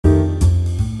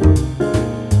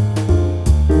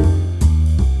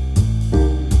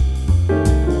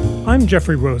I'm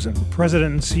Jeffrey Rosen,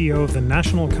 President and CEO of the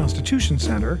National Constitution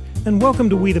Center, and welcome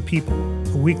to We the People,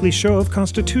 a weekly show of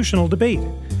constitutional debate.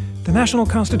 The National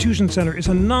Constitution Center is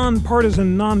a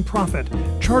nonpartisan nonprofit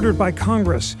chartered by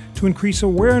Congress to increase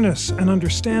awareness and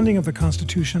understanding of the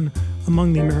Constitution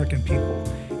among the American people.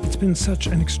 It's been such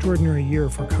an extraordinary year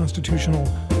for constitutional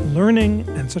learning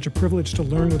and such a privilege to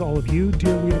learn with all of you,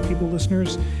 dear We the People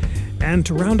listeners. And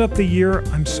to round up the year,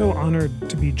 I'm so honored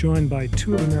to be joined by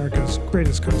two of America's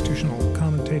greatest constitutional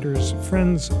commentators,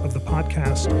 friends of the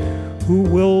podcast, who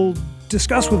will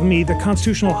discuss with me the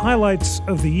constitutional highlights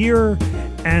of the year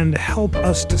and help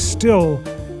us distill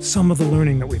some of the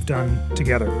learning that we've done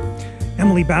together.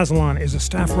 Emily Bazelon is a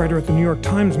staff writer at the New York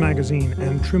Times Magazine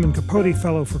and Truman Capote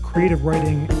Fellow for Creative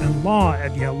Writing and Law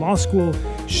at Yale Law School.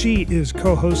 She is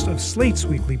co-host of Slate's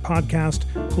weekly podcast,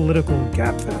 Political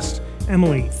Gabfest.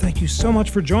 Emily, thank you so much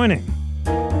for joining.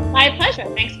 My pleasure.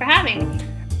 Thanks for having me.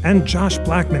 And Josh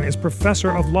Blackman is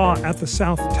professor of law at the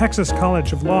South Texas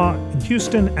College of Law in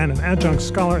Houston and an adjunct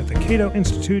scholar at the Cato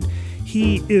Institute.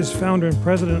 He is founder and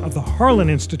president of the Harlan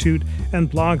Institute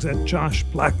and blogs at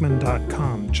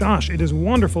joshblackman.com. Josh, it is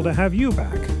wonderful to have you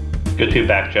back. Good to be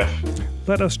back, Jeff.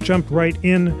 Let us jump right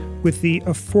in with the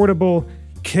Affordable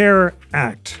Care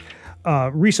Act.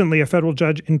 Recently, a federal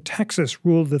judge in Texas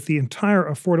ruled that the entire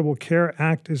Affordable Care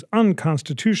Act is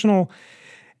unconstitutional.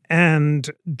 And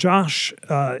Josh,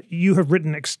 you have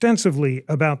written extensively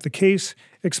about the case.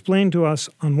 Explain to us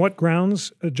on what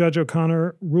grounds Judge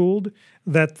O'Connor ruled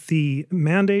that the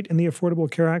mandate in the Affordable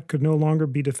Care Act could no longer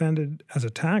be defended as a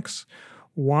tax,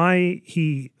 why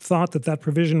he thought that that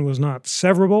provision was not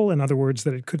severable, in other words,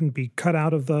 that it couldn't be cut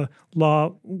out of the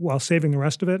law while saving the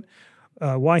rest of it,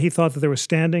 why he thought that there was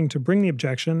standing to bring the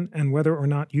objection, and whether or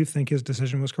not you think his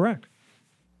decision was correct.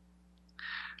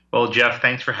 Well, Jeff,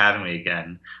 thanks for having me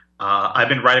again. I've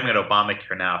been writing at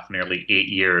Obamacare now for nearly 8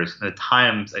 years, and at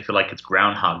times I feel like it's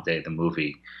Groundhog Day, the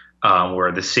movie,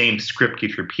 where the same script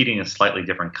keeps repeating in slightly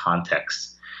different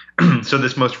contexts. So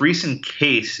this most recent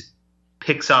case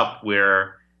picks up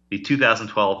where the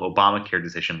 2012 Obamacare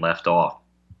decision left off.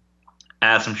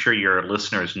 As I'm sure your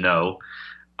listeners know,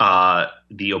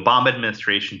 the Obama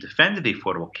administration defended the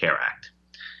Affordable Care Act.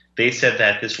 They said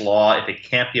that this law, if it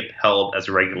can't be upheld as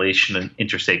a regulation in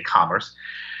interstate commerce,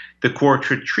 the court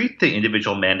should treat the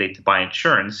individual mandate to buy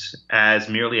insurance as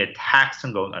merely a tax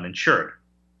on going uninsured.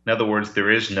 In other words, there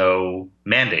is no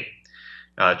mandate.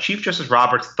 Chief Justice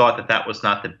Roberts thought that that was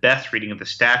not the best reading of the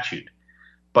statute,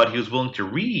 but he was willing to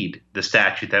read the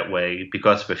statute that way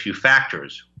because of a few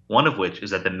factors, one of which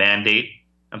is that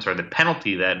the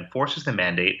penalty that enforces the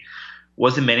mandate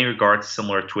was in many regards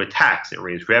similar to a tax. It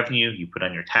raised revenue, you put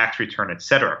on your tax return,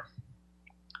 etc.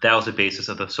 That was the basis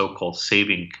of the so-called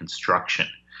saving construction.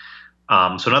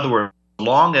 So in other words, as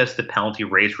long as the penalty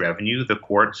raised revenue, the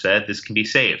court said this can be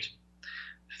saved.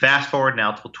 Fast forward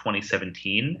now till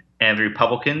 2017, and the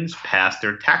Republicans passed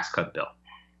their tax cut bill.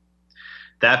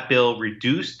 That bill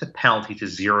reduced the penalty to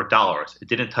 $0. It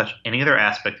didn't touch any other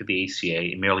aspect of the ACA.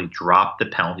 It merely dropped the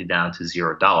penalty down to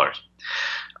 $0.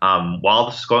 While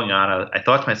this was going on, I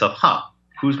thought to myself,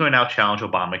 who's going to now challenge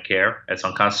Obamacare as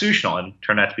unconstitutional? And it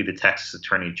turned out to be the Texas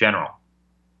Attorney General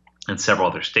and several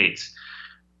other states.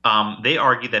 They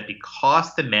argue that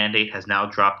because the mandate has now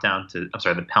dropped down to,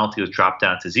 the penalty was dropped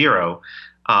down to $0,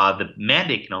 the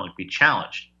mandate can only be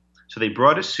challenged. So they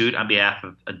brought a suit on behalf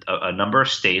of a number of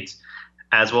states,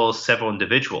 as well as several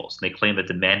individuals. And they claim that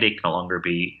the mandate can no longer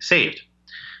be saved.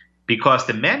 Because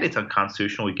the mandate's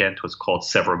unconstitutional, we get into what's called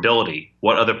severability.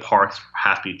 What other parts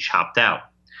have to be chopped out?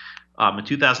 In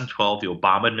 2012, the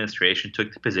Obama administration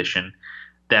took the position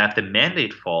that the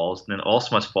mandate falls, and then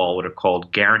also must fall what are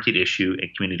called guaranteed issue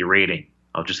and community rating.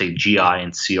 I'll just say GI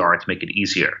and CR to make it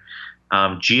easier.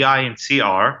 GI and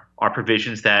CR are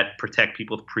provisions that protect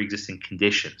people with pre-existing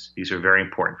conditions. These are very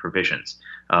important provisions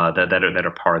that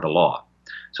are part of the law.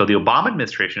 So the Obama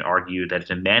administration argued that if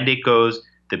the mandate goes,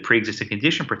 the pre-existing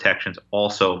condition protections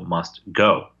also must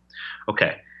go.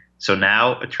 Okay, so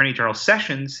now Attorney General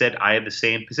Sessions said, I have the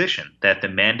same position, that the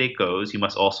mandate goes, you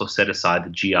must also set aside the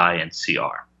GI and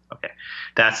CR. Okay,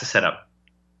 that's the setup.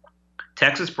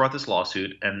 Texas brought this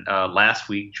lawsuit, and last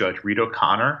week, Judge Reed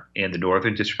O'Connor in the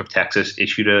Northern District of Texas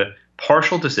issued a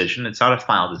partial decision. It's not a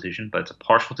final decision, but it's a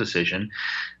partial decision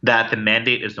that the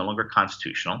mandate is no longer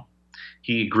constitutional.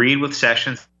 He agreed with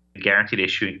Sessions the guaranteed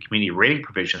issue and community rating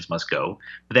provisions must go,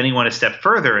 but then he went a step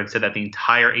further and said that the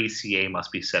entire ACA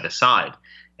must be set aside.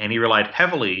 And he relied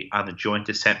heavily on the joint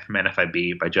dissent from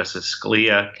NFIB by Justice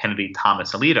Scalia, Kennedy,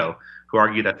 Thomas, Alito, who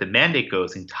argued that the mandate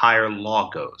goes, the entire law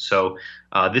goes. So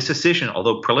this decision,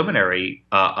 although preliminary,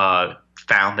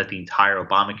 found that the entire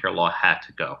Obamacare law had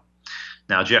to go.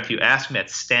 Now, Jeff, you asked me at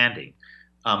standing.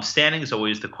 Standing is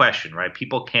always the question, right?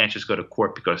 People can't just go to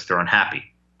court because they're unhappy.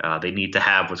 They need to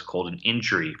have what's called an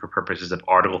injury for purposes of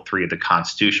Article 3 of the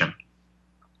Constitution.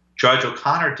 Judge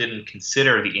O'Connor didn't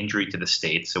consider the injury to the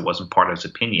states. It wasn't part of his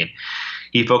opinion.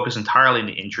 He focused entirely on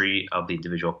the injury of the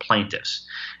individual plaintiffs.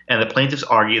 And the plaintiffs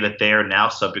argue that they are now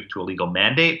subject to a legal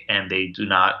mandate and they do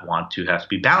not want to have to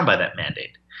be bound by that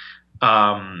mandate.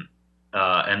 And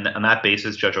on that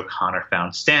basis, Judge O'Connor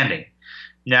found standing.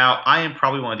 Now, I am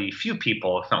probably one of the few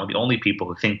people, if not the only people,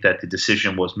 who think that the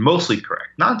decision was mostly correct.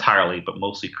 Not entirely, but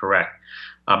mostly correct.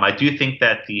 I do think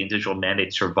that the individual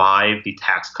mandate survived the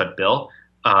tax cut bill.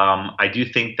 I do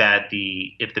think that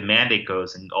if the mandate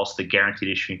goes, and also the guaranteed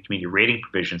issuing community rating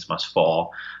provisions must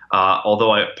fall.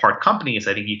 Although I part companies,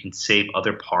 I think you can save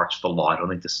other parts of the law. I don't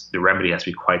think the remedy has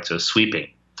to be quite so sweeping.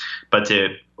 But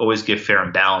to always give fair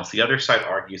and balance, the other side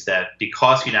argues that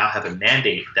because you now have a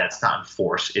mandate that's not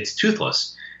enforced, it's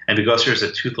toothless. And because there's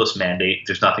a toothless mandate,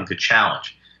 there's nothing to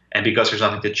challenge. And because there's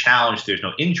nothing to challenge, there's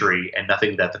no injury and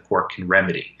nothing that the court can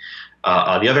remedy.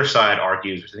 The other side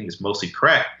argues, which I think is mostly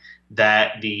correct,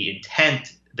 that the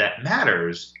intent that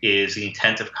matters is the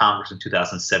intent of Congress in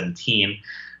 2017,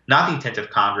 not the intent of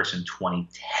Congress in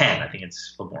 2010. I think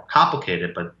it's a little more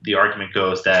complicated, but the argument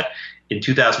goes that in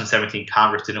 2017,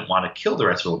 Congress didn't want to kill the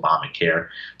rest of Obamacare,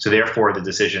 so therefore the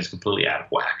decision is completely out of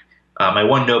whack. My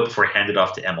one note before I hand it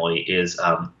off to Emily is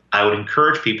I would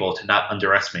encourage people to not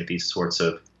underestimate these sorts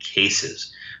of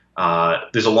cases.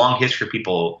 There's a long history of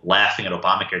people laughing at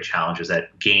Obamacare challenges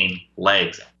that gain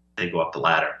legs as they go up the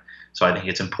ladder. So I think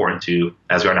it's important to,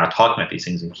 as we are now talking about these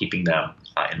things, and keeping them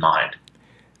in mind.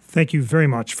 Thank you very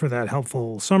much for that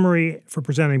helpful summary, for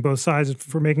presenting both sides, and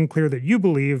for making clear that you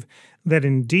believe that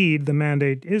indeed the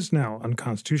mandate is now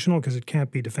unconstitutional because it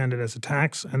can't be defended as a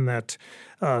tax, and that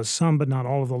some but not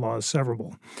all of the law is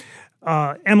severable.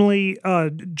 Emily,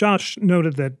 Josh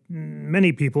noted that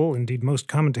many people, indeed most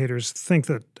commentators, think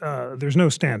that there's no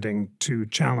standing to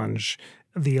challenge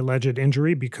the alleged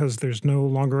injury because there's no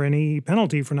longer any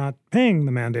penalty for not paying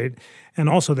the mandate, and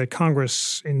also that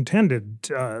Congress intended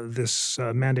this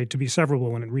mandate to be severable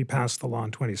when it repassed the law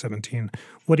in 2017.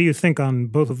 What do you think on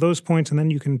both of those points? And then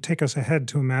you can take us ahead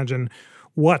to imagine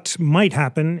what might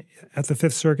happen at the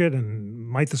Fifth Circuit, and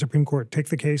might the Supreme Court take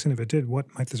the case? And if it did,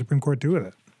 what might the Supreme Court do with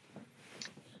it?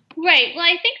 Right. Well,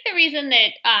 I think the reason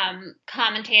that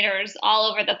commentators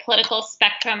all over the political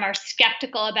spectrum are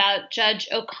skeptical about Judge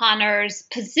O'Connor's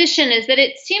position is that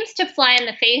it seems to fly in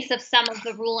the face of some of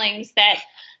the rulings that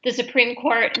the Supreme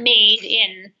Court made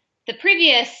in the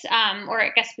previous, or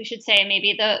I guess we should say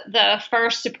maybe the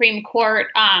first Supreme Court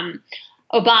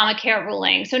Obamacare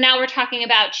ruling. So now we're talking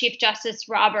about Chief Justice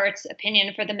Roberts'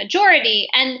 opinion for the majority.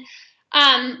 And,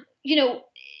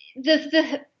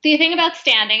 the thing about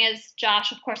standing, as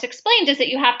Josh, of course, explained, is that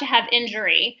you have to have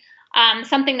injury,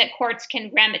 something that courts can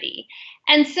remedy.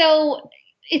 And so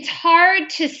it's hard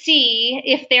to see,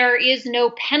 if there is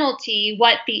no penalty,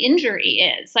 what the injury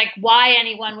is, like why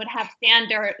anyone would have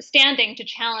standing to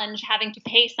challenge having to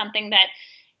pay something that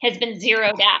has been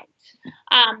zeroed out.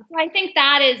 So I think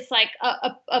that is like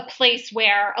a place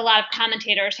where a lot of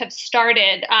commentators have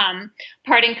started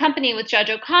parting company with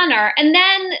Judge O'Connor. And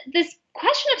then this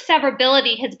question of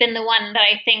severability has been the one that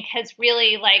I think has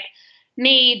really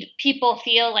made people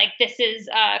feel like this is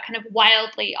a kind of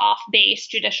wildly off-base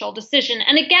judicial decision.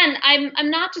 And again, I'm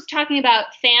not just talking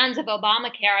about fans of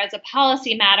Obamacare as a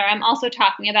policy matter. I'm also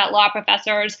talking about law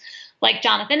professors like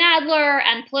Jonathan Adler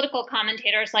and political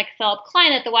commentators like Philip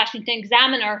Klein at the Washington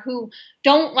Examiner who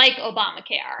don't like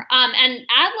Obamacare. And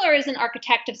Adler is an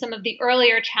architect of some of the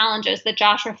earlier challenges that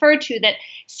Josh referred to that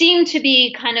seemed to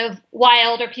be kind of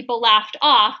wild or people laughed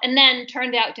off and then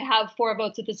turned out to have 4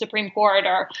 votes at the Supreme Court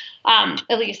or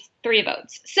at least 3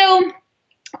 votes. So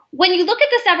when you look at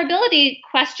the severability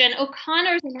question,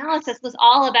 O'Connor's analysis was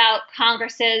all about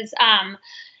Congress's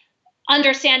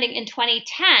understanding in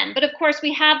 2010. But of course,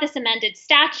 we have this amended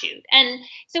statute. And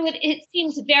so it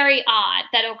seems very odd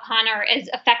that O'Connor is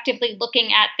effectively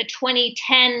looking at the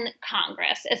 2010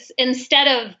 Congress instead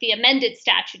of the amended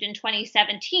statute in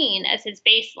 2017 as his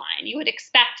baseline. You would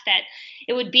expect that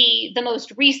it would be the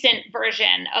most recent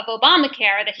version of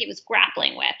Obamacare that he was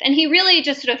grappling with. And he really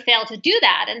just sort of failed to do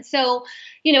that. And so,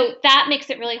 that makes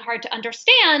it really hard to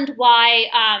understand why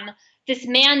this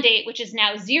mandate, which is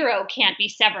now 0, can't be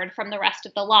severed from the rest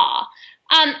of the law.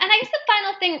 And I guess the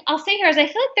final thing I'll say here is I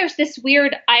feel like there's this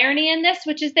weird irony in this,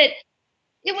 which is that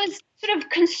it was sort of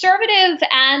conservative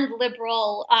and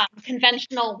liberal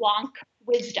conventional wonk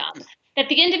wisdom that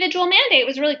the individual mandate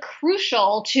was really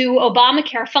crucial to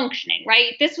Obamacare functioning,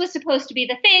 right? This was supposed to be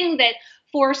the thing that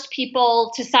forced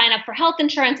people to sign up for health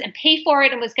insurance and pay for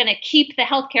it and was going to keep the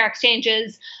healthcare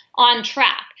exchanges on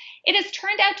track. It has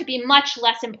turned out to be much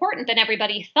less important than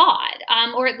everybody thought,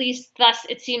 or at least thus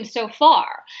it seems so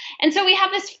far. And so we have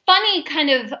this funny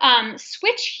kind of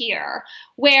switch here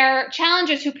where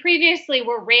challengers who previously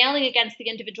were railing against the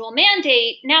individual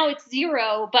mandate, now it's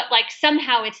zero, but like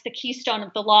somehow it's the keystone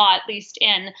of the law, at least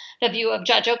in the view of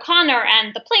Judge O'Connor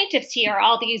and the plaintiffs here,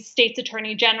 all these states'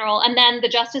 attorney general, and then the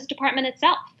Justice Department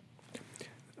itself.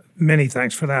 Many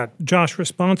thanks for that. Josh,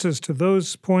 responses to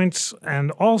those points and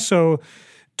also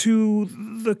to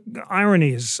the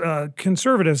ironies.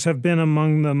 Conservatives have been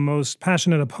among the most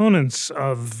passionate opponents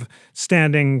of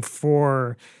standing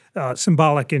for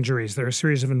symbolic injuries. There are a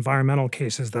series of environmental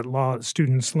cases that law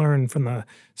students learned from the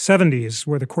 70s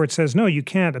where the court says, no, you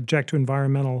can't object to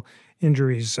environmental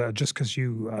injuries just because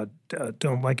you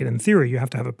don't like it in theory. You have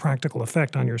to have a practical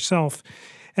effect on yourself.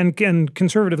 And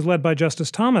conservatives led by Justice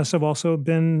Thomas have also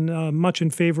been much in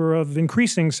favor of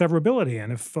increasing severability.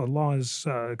 And if a law is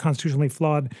constitutionally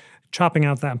flawed, chopping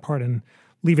out that part and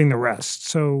leaving the rest.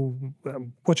 So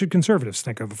what should conservatives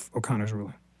think of O'Connor's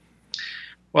ruling?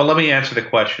 Well, let me answer the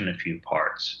question in a few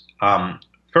parts.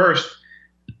 First,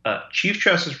 Chief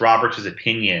Justice Roberts'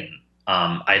 opinion,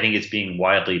 I think it's being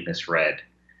widely misread.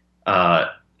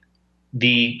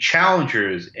 The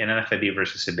challengers in NFIB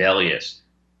versus Sebelius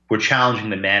were challenging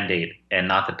the mandate and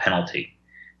not the penalty.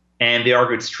 And they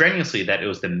argued strenuously that it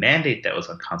was the mandate that was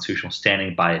unconstitutional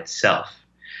standing by itself.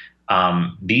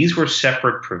 These were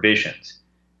separate provisions.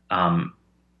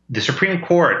 The Supreme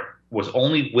Court was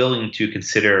only willing to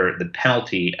consider the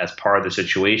penalty as part of the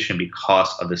situation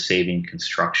because of the saving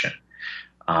construction.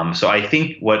 So I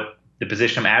think what the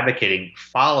position I'm advocating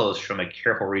follows from a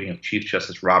careful reading of Chief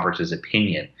Justice Roberts'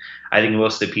 opinion. I think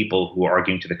most of the people who are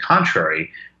arguing to the contrary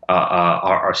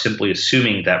are simply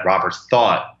assuming that Roberts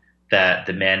thought that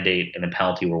the mandate and the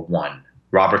penalty were one.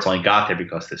 Roberts only got there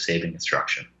because of the saving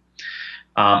instruction.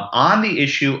 On the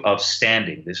issue of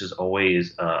standing, this is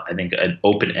always, I think, an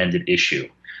open-ended issue.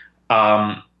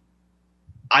 I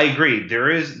agree. There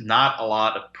is not a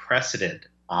lot of precedent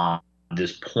on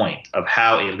this point of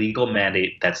how a legal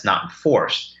mandate that's not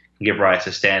enforced can give rise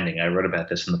to standing. I wrote about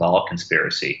this in the Vol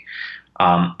conspiracy.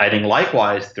 I think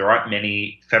likewise, there aren't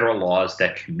many federal laws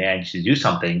that command you to do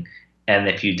something, and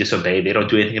if you disobey, they don't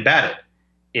do anything about it.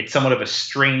 It's somewhat of a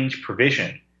strange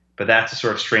provision, but that's the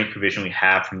sort of strange provision we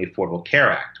have from the Affordable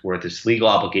Care Act, where this legal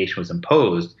obligation was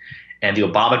imposed, and the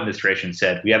Obama administration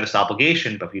said, we have this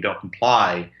obligation, but if you don't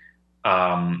comply,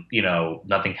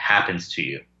 nothing happens to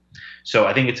you. So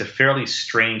I think it's a fairly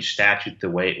strange statute the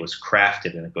way it was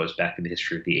crafted, and it goes back to the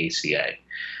history of the ACA.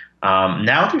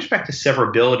 Now, with respect to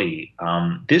severability,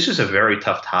 this is a very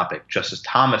tough topic. Justice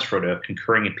Thomas wrote a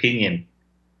concurring opinion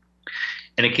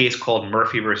in a case called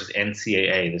Murphy versus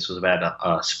NCAA. This was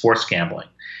about sports gambling.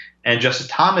 And Justice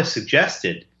Thomas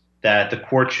suggested that the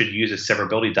court should use a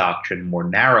severability doctrine more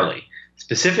narrowly.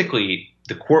 Specifically,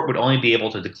 the court would only be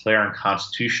able to declare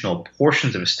unconstitutional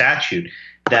portions of a statute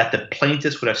that the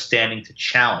plaintiffs would have standing to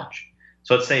challenge.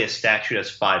 So let's say a statute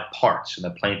has 5 parts and the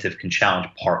plaintiff can challenge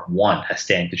part 1, has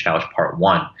standing to challenge part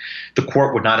 1. The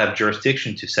court would not have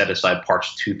jurisdiction to set aside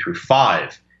parts 2 through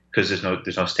 5 because there's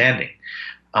no standing.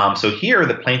 So here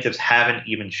the plaintiffs haven't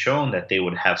even shown that they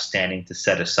would have standing to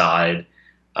set aside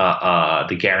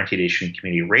the guaranteed issuing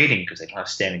community rating because they don't have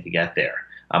standing to get there.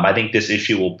 I think this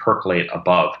issue will percolate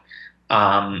above.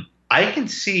 I can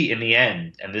see in the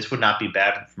end, and this would not be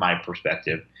bad from my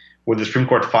perspective, where the Supreme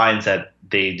Court finds that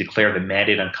they declare the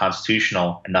mandate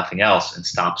unconstitutional and nothing else and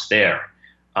stops there.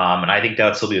 And I think that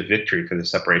would still be a victory for the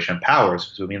separation of powers,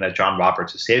 because it would mean that John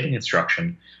Roberts' saving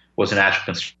instruction was an actual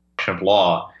construction of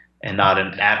law and not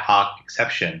an ad hoc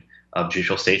exception of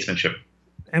judicial statesmanship.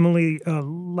 Emily,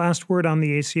 last word on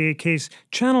the ACA case.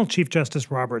 Channel Chief Justice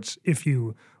Roberts, if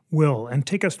you will, and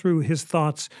take us through his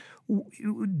thoughts.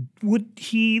 Would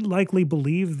he likely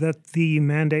believe that the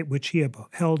mandate which he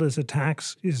upheld as a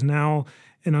tax is now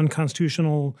an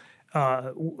unconstitutional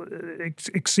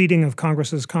exceeding of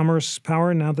Congress's commerce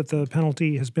power now that the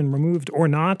penalty has been removed or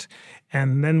not?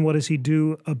 And then what does he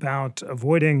do about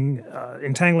avoiding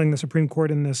entangling the Supreme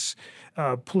Court in this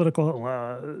political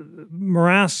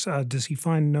morass? Does he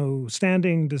find no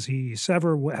standing? Does he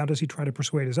sever? How does he try to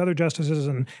persuade his other justices?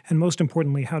 And most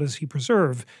importantly, how does he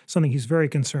preserve something he's very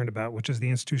concerned about, which is the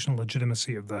institutional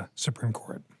legitimacy of the Supreme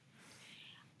Court?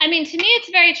 I mean, to me,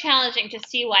 it's very challenging to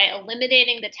see why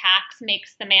eliminating the tax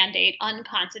makes the mandate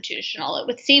unconstitutional. It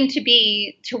would seem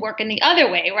to work in the other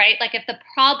way, right? Like if the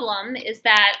problem is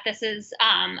that this is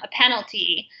a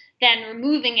penalty, then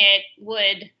removing it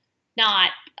would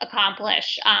not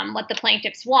accomplish what the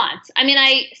plaintiffs want. I mean,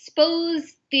 I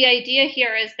suppose the idea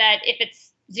here is that if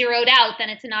it's zeroed out, then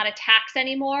it's not a tax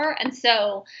anymore. And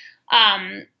so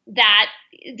that,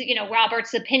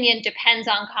 Roberts' opinion depends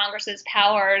on Congress's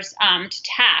powers to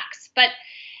tax. But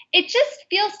it just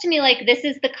feels to me like this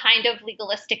is the kind of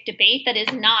legalistic debate that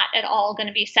is not at all going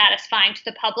to be satisfying to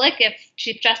the public if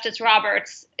Chief Justice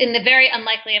Roberts, in the very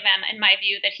unlikely event, in my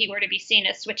view, that he were to be seen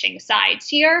as switching sides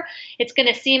here, it's going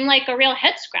to seem like a real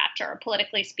head scratcher,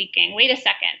 politically speaking. Wait a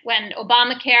second. When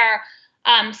Obamacare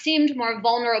seemed more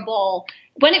vulnerable,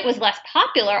 when it was less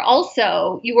popular,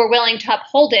 also, you were willing to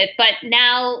uphold it. But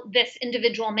now this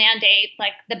individual mandate,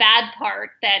 like the bad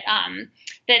part that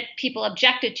people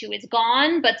objected to, is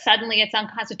gone, but suddenly it's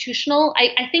unconstitutional.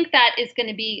 I think that is going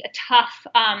to be a tough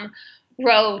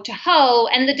row to hoe.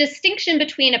 And the distinction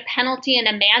between a penalty and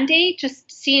a mandate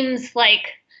just seems like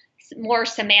more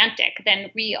semantic than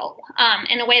real,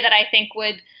 in a way that I think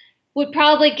would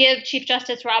probably give Chief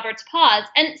Justice Roberts pause.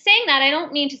 And saying that, I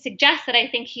don't mean to suggest that I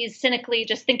think he's cynically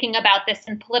just thinking about this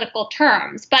in political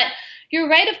terms. But you're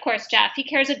right, of course, Jeff. He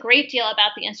cares a great deal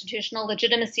about the institutional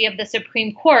legitimacy of the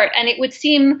Supreme Court. And it would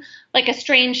seem like a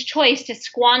strange choice to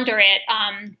squander it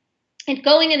and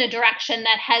going in a direction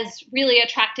that has really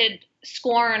attracted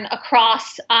scorn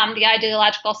across the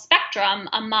ideological spectrum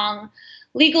among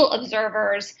legal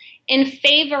observers in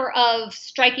favor of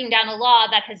striking down a law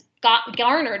that has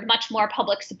garnered much more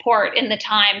public support in the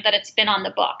time that it's been on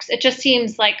the books. It just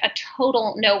seems like a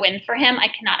total no-win for him. I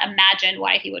cannot imagine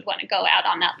why he would want to go out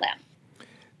on that limb.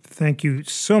 Thank you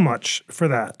so much for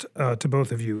that to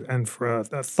both of you and for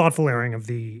a thoughtful airing of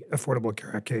the Affordable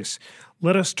Care Act case.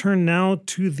 Let us turn now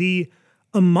to the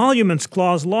Emoluments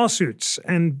Clause lawsuits.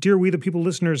 And dear We the People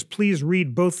listeners, please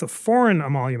read both the Foreign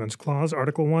Emoluments Clause,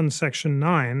 Article 1, Section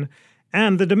 9,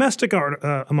 and the Domestic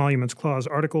Emoluments Clause,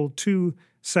 Article 2,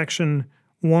 Section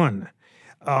 1.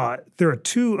 There are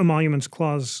two Emoluments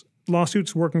Clause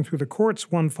lawsuits working through the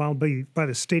courts, one filed by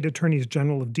the state attorneys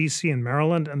general of D.C. and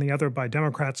Maryland, and the other by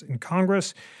Democrats in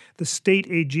Congress. The state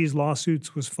AG's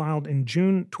lawsuits was filed in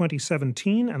June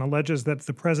 2017 and alleges that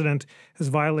the president has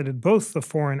violated both the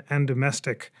foreign and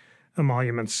domestic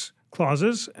emoluments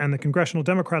clauses. And the Congressional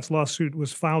Democrats lawsuit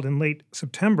was filed in late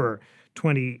September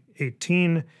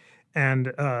 2018.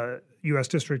 And U.S.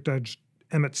 District Judge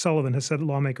Emmett Sullivan has said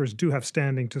lawmakers do have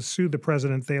standing to sue the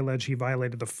president. They allege he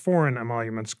violated the Foreign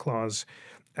Emoluments Clause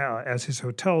as his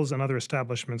hotels and other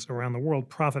establishments around the world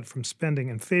profit from spending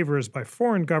and favors by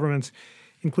foreign governments,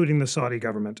 including the Saudi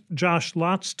government. Josh,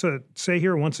 lots to say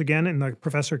here once again in the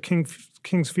Professor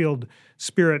Kingsfield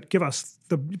spirit. Give us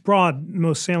the broad,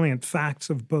 most salient facts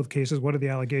of both cases. What are the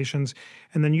allegations?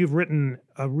 And then you've written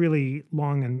a really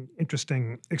long and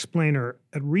interesting explainer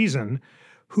at Reason.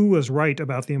 Who was right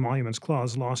about the Emoluments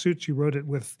Clause lawsuits? You wrote it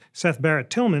with Seth Barrett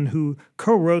Tillman, who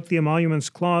co-wrote the Emoluments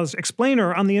Clause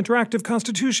explainer on the Interactive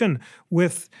Constitution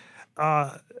with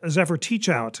Zephyr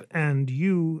Teachout. And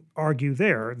you argue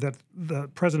there that the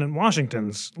President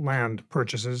Washington's land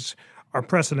purchases are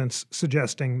precedents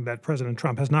suggesting that President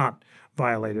Trump has not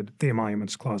violated the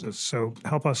Emoluments Clauses. So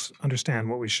help us understand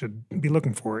what we should be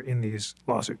looking for in these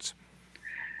lawsuits.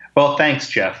 Well, thanks,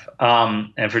 Jeff.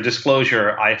 And for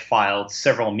disclosure, I filed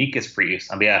several amicus briefs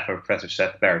on behalf of Professor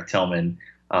Seth Barrett Tillman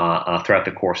throughout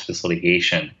the course of this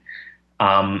litigation.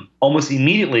 Almost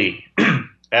immediately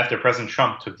after President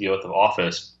Trump took the oath of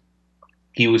office,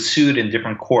 he was sued in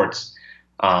different courts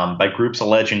by groups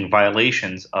alleging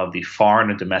violations of the Foreign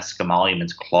and Domestic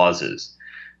Emoluments Clauses.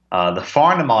 The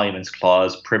Foreign Emoluments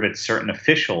Clause prohibits certain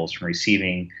officials from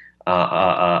receiving what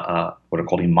are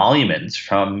called emoluments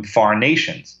from foreign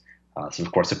nations. So,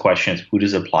 of course, the question is, who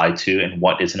does it apply to and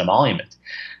what is an emolument?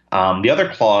 The other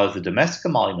clause, the Domestic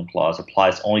Emolument Clause,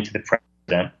 applies only to the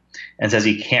president and says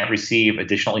he can't receive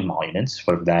additional emoluments,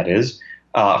 whatever that is,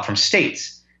 from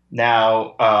states.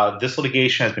 Now, this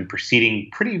litigation has been proceeding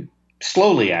pretty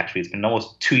slowly, actually. It's been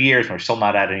almost 2 years and we're still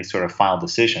not at any sort of final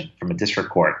decision from a district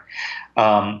court.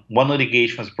 One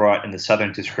litigation was brought in the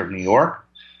Southern District of New York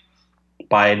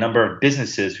by a number of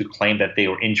businesses who claimed that they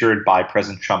were injured by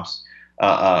President Trump's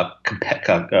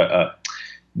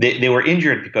they were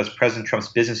injured because President Trump's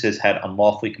businesses had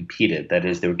unlawfully competed. That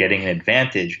is, they were getting an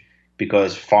advantage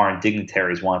because foreign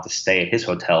dignitaries wanted to stay at his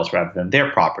hotels rather than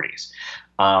their properties.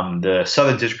 The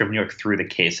Southern District of New York threw the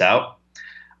case out.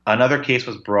 Another case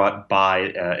was brought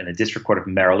in the District Court of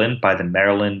Maryland by the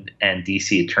Maryland and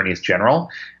D.C. Attorneys General,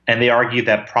 and they argued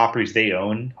that properties they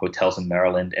own, hotels in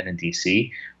Maryland and in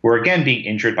D.C., were again being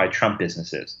injured by Trump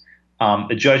businesses.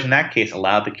 The judge in that case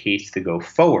allowed the case to go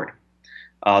forward.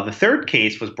 The third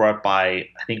case was brought by,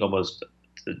 I think, almost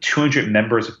 200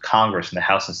 members of Congress in the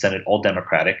House and Senate, all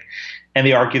Democratic. And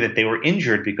they argue that they were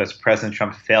injured because President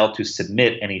Trump failed to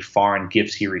submit any foreign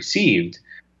gifts he received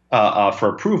for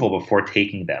approval before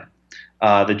taking them.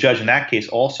 The judge in that case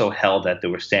also held that they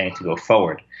were standing to go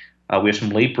forward. We have some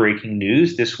late-breaking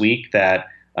news this week that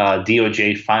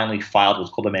DOJ finally filed what's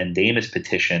called a mandamus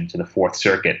petition to the Fourth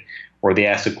Circuit, where they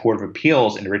asked the Court of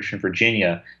Appeals in Richmond,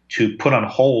 Virginia, to put on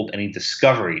hold any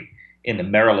discovery in the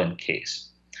Maryland case.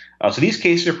 So these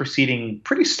cases are proceeding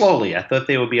pretty slowly. I thought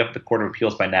they would be up to the Court of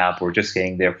Appeals by now, but we're just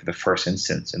getting there for the first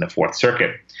instance in the Fourth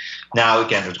Circuit. Now,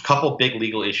 again, there's a couple big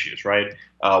legal issues, right?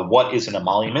 What is an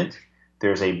emolument?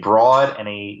 There's a broad and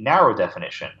a narrow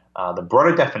definition. The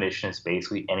broader definition is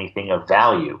basically anything of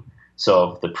value.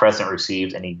 So if the president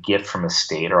receives any gift from a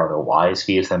state or otherwise,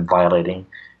 he is then violating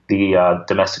the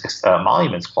Domestic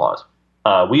Emoluments Clause.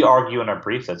 We argue in our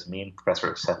brief, that's me and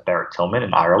Professor Seth Barrett-Tillman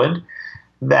in Ireland,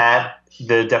 that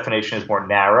the definition is more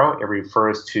narrow. It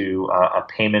refers to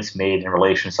payments made in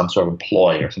relation to some sort of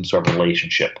employee or some sort of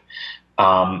relationship.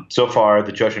 So far,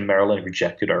 the judge in Maryland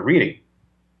rejected our reading.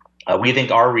 We think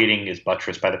our reading is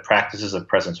buttressed by the practices of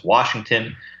Presidents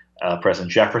Washington,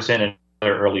 President Jefferson, and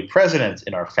other early presidents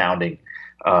in our founding.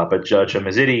 But Judge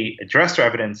Mazzitti addressed our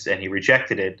evidence and he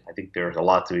rejected it. I think there's a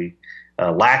lot to be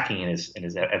lacking in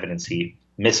his evidence. He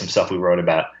missed some stuff we wrote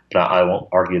about, but I won't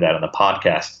argue that on the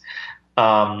podcast.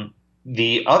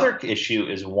 The other issue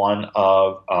is one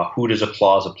of who does a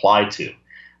clause apply to?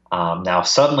 Now,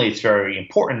 suddenly it's very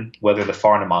important whether the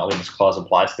Foreign Emoluments Clause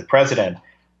applies to the president.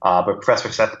 But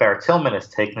Professor Seth Barrett-Tillman has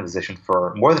taken a position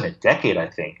for more than a decade, I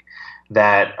think,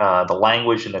 that the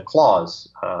language in the clause,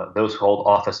 those who hold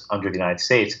office under the United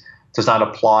States, does not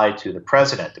apply to the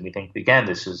president. And we think, again,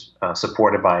 this is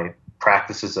supported by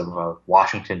practices of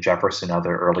Washington, Jefferson, and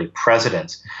other early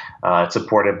presidents. It's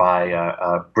supported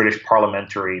by British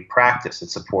parliamentary practice.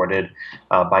 It's supported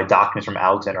by documents from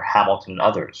Alexander Hamilton and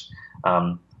others.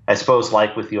 I suppose,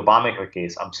 like with the Obamacare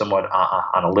case, I'm somewhat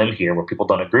on a limb here where people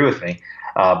don't agree with me,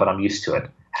 but I'm used to it.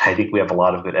 I think we have a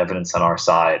lot of good evidence on our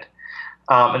side.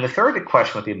 And the third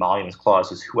question with the Emoluments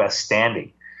Clause is who has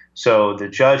standing. So the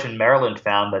judge in Maryland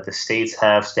found that the states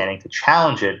have standing to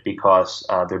challenge it because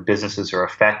their businesses are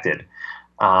affected.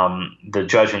 The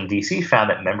judge in D.C. found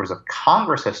that members of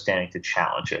Congress have standing to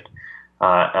challenge it.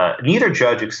 Neither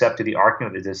judge accepted the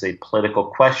argument that it is a political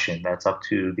question. That's up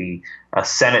to the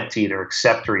Senate to either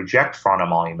accept or reject foreign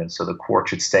emoluments, so the court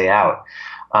should stay out.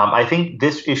 I think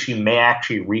this issue may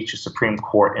actually reach the Supreme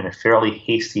Court in a fairly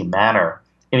hasty manner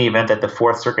in the event that the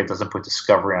Fourth Circuit doesn't put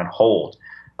discovery on hold.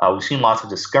 We've seen lots of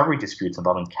discovery disputes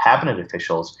involving cabinet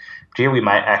officials. But here we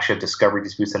might actually have discovery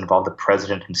disputes that involve the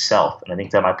president himself, and I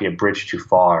think that might be a bridge too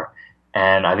far.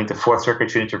 And I think the Fourth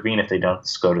Circuit should intervene if they don't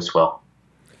SCOTUS will.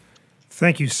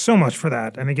 Thank you so much for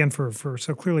that, and again for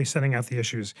so clearly setting out the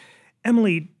issues.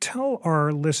 Emily, tell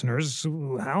our listeners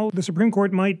how the Supreme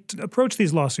Court might approach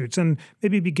these lawsuits and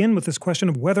maybe begin with this question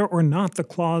of whether or not the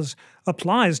clause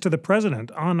applies to the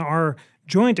president. On our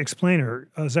joint explainer,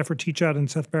 Zephyr Teachout and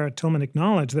Seth Barrett-Tillman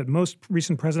acknowledge that most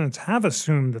recent presidents have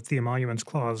assumed that the Emoluments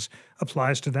Clause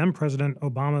applies to them. President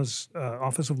Obama's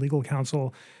Office of Legal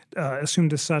Counsel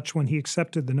assumed as such when he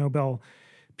accepted the Nobel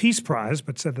Peace Prize,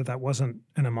 but said that that wasn't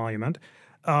an emolument.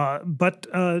 But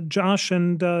Josh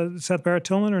and Seth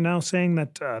Barrett-Tillman are now saying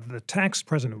that the text,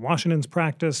 President Washington's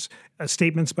practice,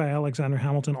 statements by Alexander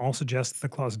Hamilton all suggest that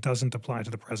the clause doesn't apply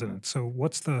to the president. So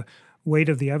what's the weight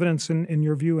of the evidence in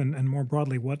your view? And more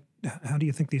broadly, how do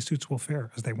you think these suits will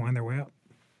fare as they wind their way up?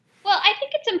 Well, I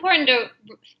think it's important to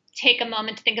take a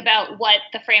moment to think about what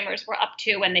the framers were up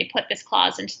to when they put this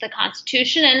clause into the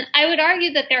Constitution. And I would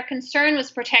argue that their concern was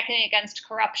protecting against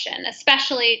corruption,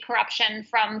 especially corruption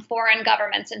from foreign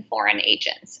governments and foreign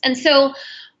agents. And so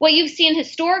what you've seen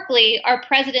historically are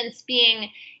presidents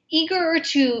being eager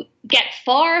to get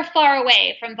far, far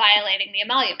away from violating the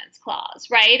Emoluments Clause,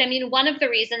 right? I mean, one of the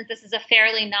reasons this is a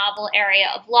fairly novel area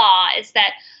of law is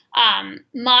that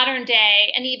modern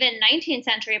day and even 19th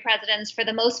century presidents, for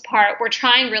the most part, were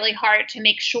trying really hard to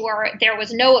make sure there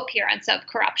was no appearance of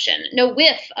corruption, no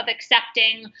whiff of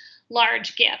accepting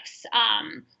large gifts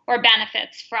or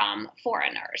benefits from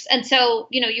foreigners. And so,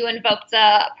 you invoke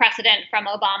the precedent from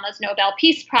Obama's Nobel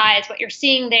Peace Prize. What you're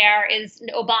seeing there is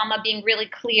Obama being really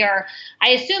clear. I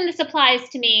assume this applies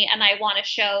to me, and I want to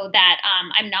show that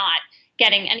I'm not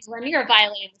getting anywhere near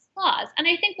violating this clause. And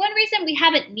I think one reason we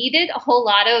haven't needed a whole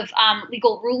lot of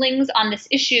legal rulings on this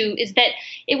issue is that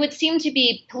it would seem to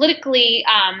be politically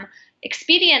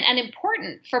expedient and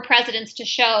important for presidents to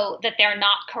show that they're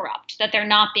not corrupt, that they're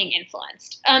not being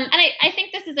influenced. And I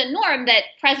think this is a norm that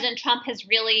President Trump has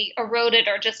really eroded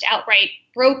or just outright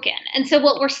broken. And so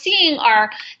what we're seeing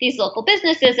are these local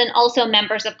businesses and also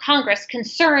members of Congress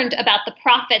concerned about the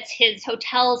profits his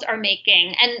hotels are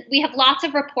making. And we have lots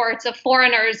of reports of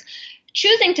foreigners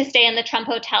choosing to stay in the Trump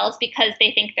hotels because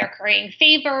they think they're currying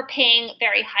favor, paying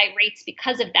very high rates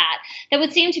because of that. That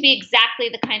would seem to be exactly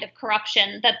the kind of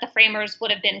corruption that the framers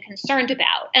would have been concerned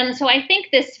about. And so I think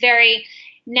this very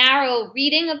narrow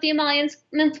reading of the emoluments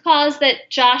clause that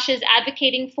Josh is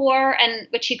advocating for, and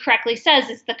which he correctly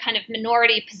says is the kind of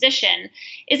minority position,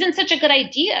 isn't such a good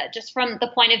idea, just from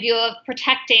the point of view of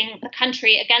protecting the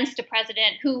country against a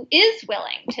president who is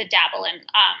willing to dabble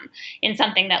in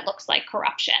something that looks like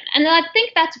corruption. And I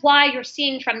think that's why you're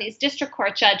seeing from these district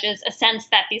court judges a sense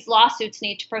that these lawsuits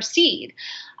need to proceed.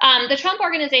 The Trump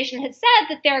Organization has said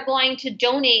that they're going to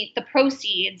donate the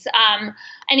proceeds,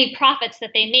 any profits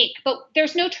that they make, but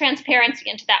there's no transparency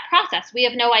into that process. We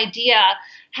have no idea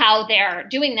how they're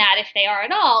doing that, if they are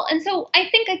at all. And so I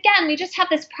think, again, we just have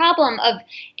this problem of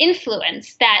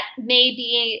influence that may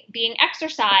be being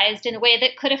exercised in a way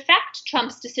that could affect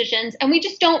Trump's decisions, and we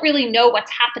just don't really know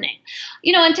what's happening.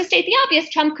 And to state the obvious,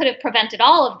 Trump could have prevented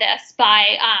all of this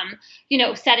by,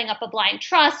 setting up a blind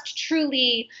trust,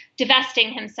 truly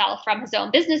divesting himself from his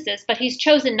own businesses, but he's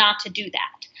chosen not to do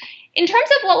that. In terms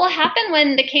of what will happen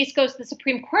when the case goes to the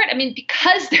Supreme Court,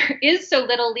 because there is so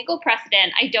little legal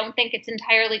precedent, I don't think it's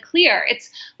entirely clear. It's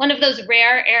one of those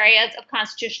rare areas of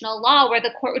constitutional law where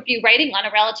the court would be writing on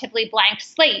a relatively blank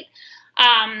slate.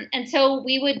 And so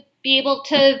we would be able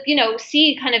to,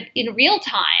 see kind of in real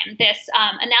time this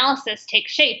analysis take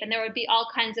shape. And there would be all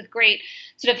kinds of great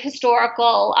sort of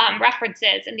historical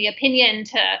references in the opinion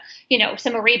to,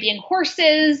 some Arabian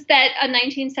horses that a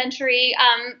 19th century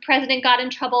president got in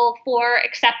trouble for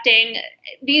accepting,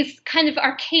 these kind of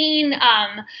arcane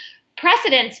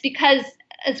precedents, because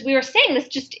as we were saying, this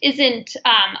just isn't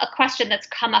a question that's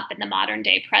come up in the modern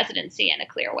day presidency in a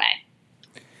clear way.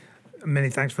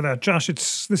 Many thanks for that. Josh,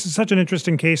 this is such an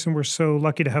interesting case, and we're so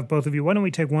lucky to have both of you. Why don't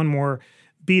we take one more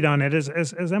beat on it?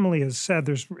 As Emily has said,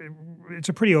 it's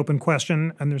a pretty open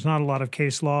question, and there's not a lot of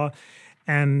case law.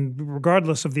 And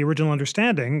regardless of the original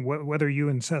understanding, whether you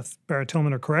and Seth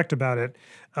Barrett-Tillman are correct about it,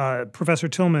 Professor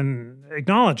Tillman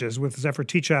acknowledges with Zephyr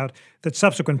Teachout that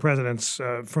subsequent presidents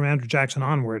from Andrew Jackson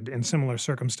onward in similar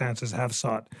circumstances have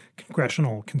sought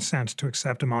congressional consent to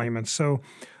accept emoluments. So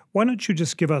why don't you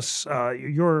just give us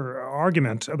your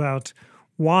argument about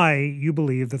why you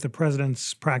believe that the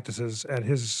president's practices at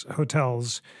his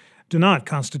hotels do not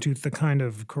constitute the kind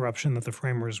of corruption that the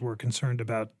framers were concerned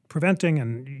about preventing,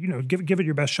 and give it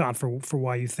your best shot for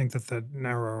why you think that the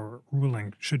narrower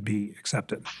ruling should be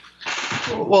accepted.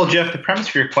 Well, Jeff, the premise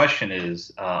for your question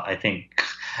is, I think,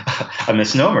 a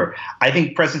misnomer. I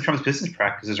think President Trump's business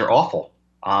practices are awful.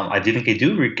 I do think they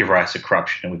do give rise to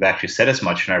corruption, and we've actually said as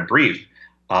much in our brief.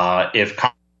 If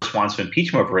Congress wants to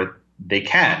impeach him over it, they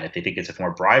can, if they think it's a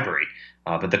form of bribery.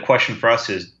 But the question for us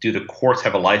is, do the courts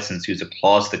have a license to use a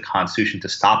clause of the Constitution to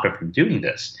stop him from doing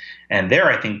this? And there,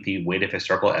 I think the weight of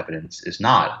historical evidence is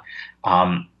not.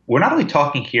 We're not only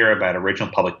talking here about original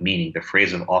public meaning, the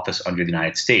phrase of office under the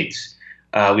United States.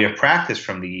 We have practice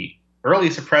from the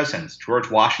earliest of presidents, George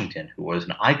Washington, who was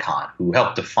an icon, who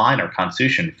helped define our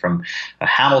Constitution, from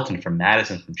Hamilton, from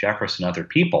Madison, from Jefferson, and other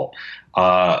people.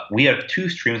 We have two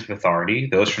streams of authority,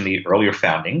 those from the earlier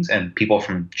foundings and people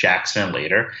from Jackson and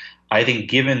later. I think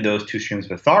given those two streams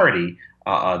of authority,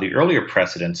 the earlier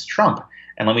presidents trump.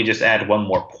 And let me just add one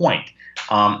more point.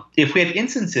 If we had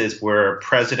instances where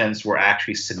presidents were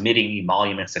actually submitting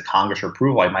emoluments to Congress for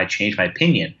approval, I might change my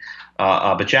opinion.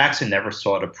 But Jackson never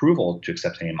sought approval to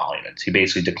accept any emoluments. He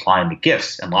basically declined the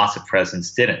gifts, and lots of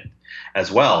presidents didn't as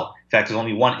well. In fact, there's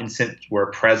only one instance where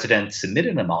a president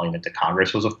submitted an emolument to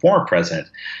Congress. Was a former president.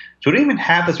 So we don't even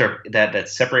have that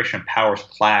separation of powers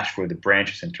clash where the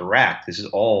branches interact. This is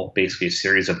all basically a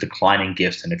series of declining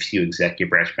gifts and a few executive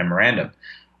branch memorandum.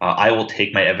 I will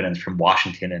take my evidence from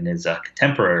Washington and his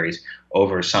contemporaries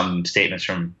over some statements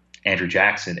from Andrew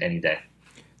Jackson any day.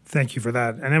 Thank you for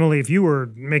that. And Emily, if you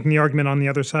were making the argument on the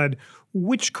other side,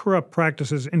 which corrupt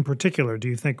practices in particular do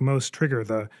you think most trigger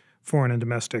the foreign and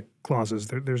domestic clauses?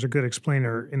 There's a good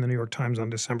explainer in the New York Times on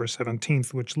December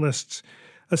 17th, which lists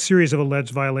a series of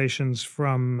alleged violations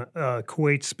from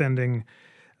Kuwait spending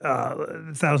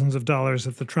thousands of dollars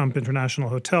at the Trump International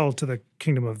Hotel to the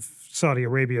Kingdom of Saudi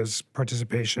Arabia's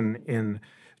participation in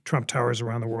Trump towers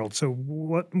around the world. So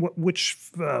which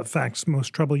facts most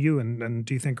trouble you and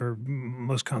do you think are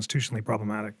most constitutionally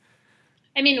problematic?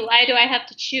 Why do I have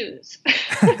to choose?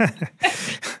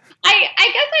 guess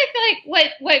I feel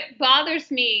like what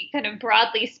bothers me, kind of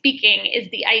broadly speaking, is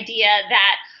the idea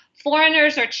that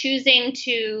foreigners are choosing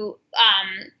to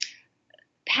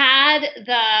pad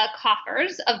the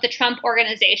coffers of the Trump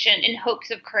organization in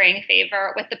hopes of currying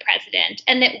favor with the president,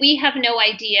 and that we have no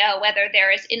idea whether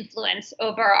there is influence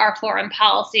over our foreign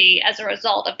policy as a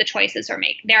result of the choices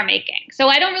they're making. So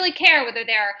I don't really care whether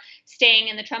they're staying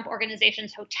in the Trump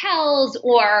organization's hotels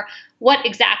or what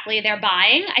exactly they're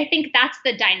buying. I think that's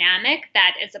the dynamic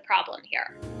that is a problem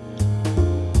here.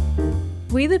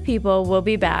 We the People will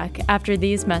be back after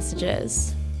these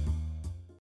messages.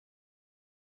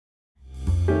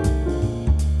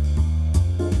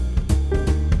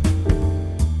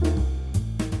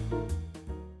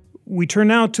 We turn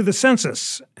now to the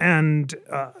census, and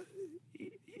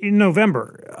in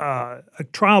November, a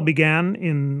trial began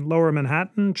in Lower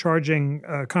Manhattan charging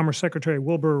Commerce Secretary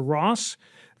Wilbur Ross,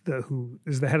 who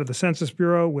is the head of the Census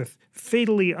Bureau, with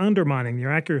fatally undermining the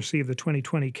accuracy of the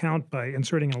 2020 count by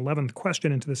inserting an 11th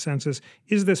question into the census.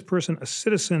 Is this person a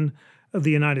citizen of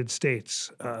the United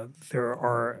States?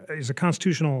 There is a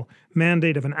constitutional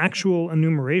mandate of an actual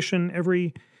enumeration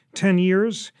every 10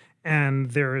 years. And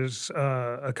there is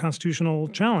a constitutional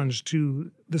challenge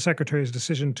to the Secretary's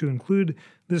decision to include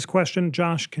this question.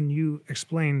 Josh, can you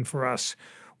explain for us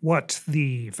what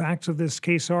the facts of this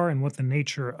case are and what the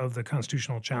nature of the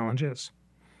constitutional challenge is?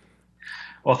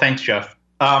 Well, thanks, Jeff.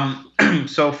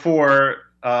 So for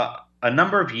a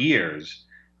number of years,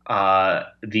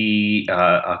 the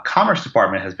Commerce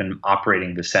Department has been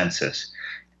operating the census.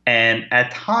 And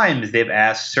at times, they've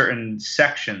asked certain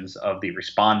sections of the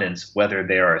respondents whether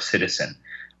they are a citizen.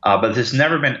 But this has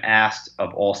never been asked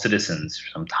of all citizens for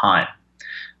some time.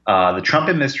 The Trump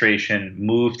administration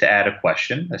moved to add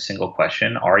a single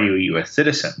question, are you a U.S.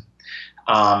 citizen?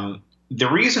 The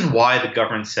reason why the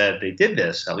government said they did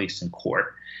this, at least in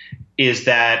court, is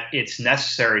that it's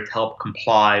necessary to help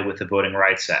comply with the Voting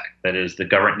Rights Act. That is, the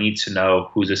government needs to know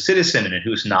who's a citizen and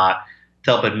who's not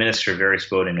to help administer various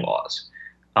voting laws.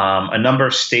 A number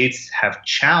of states have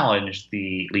challenged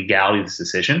the legality of this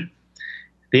decision.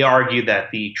 They argue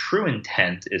that the true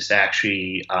intent is to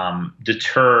actually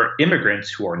deter immigrants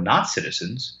who are not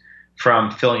citizens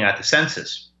from filling out the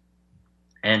census.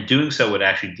 And doing so would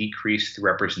actually decrease the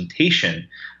representation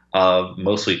of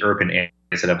mostly urban areas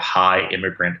that have high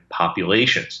immigrant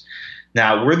populations.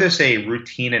 Now, were this a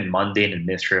routine and mundane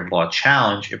administrative law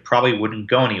challenge, it probably wouldn't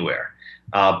go anywhere.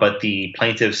 But the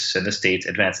plaintiffs and the states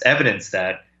advanced evidence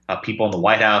that people in the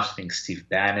White House, I think Steve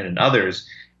Bannon and others,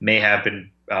 may have been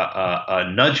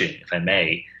nudging, if I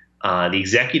may, the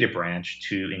executive branch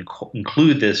to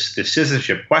include this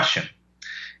citizenship question.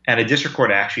 And a district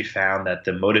court actually found that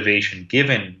the motivation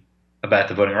given about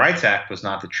the Voting Rights Act was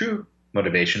not the true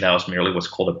motivation. That was merely what's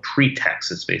called a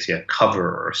pretext. It's basically a cover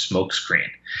or a smokescreen.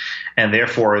 And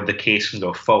therefore, the case can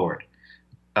go forward.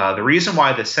 The reason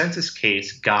why the census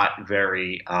case got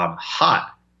very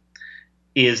hot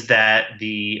is that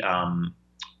the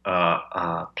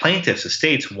plaintiffs, the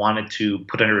states, wanted to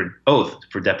put under oath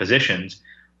for depositions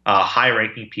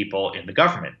high-ranking people in the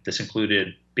government. This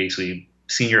included basically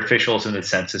senior officials in the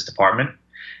Census Department,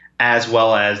 as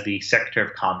well as the Secretary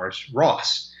of Commerce,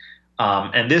 Ross.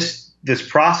 And this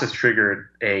process triggered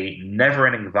a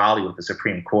never-ending volley with the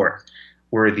Supreme Court,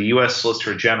 where the U.S.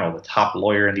 Solicitor General, the top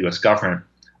lawyer in the U.S. government,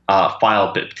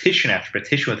 filed petition after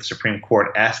petition with the Supreme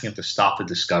Court asking him to stop the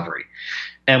discovery.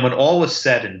 And when all was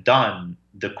said and done,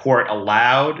 the court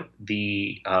allowed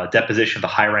the deposition of the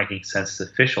high-ranking census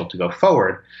official to go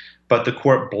forward, but the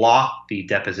court blocked the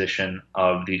deposition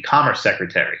of the Commerce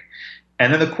Secretary.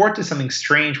 And then the court did something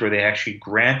strange where they actually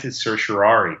granted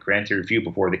certiorari, granted review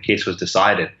before the case was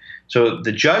decided. So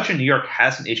the judge in New York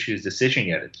hasn't issued his decision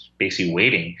yet. It's basically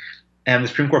waiting. And the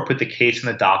Supreme Court put the case in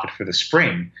the docket for the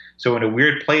spring. So in a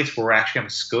weird place where we're actually having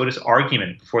a SCOTUS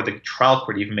argument before the trial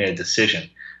court even made a decision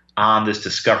on this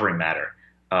discovery matter,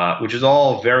 which is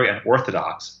all very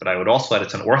unorthodox. But I would also add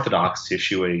it's unorthodox to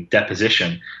issue a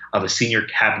deposition of a senior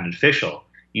cabinet official.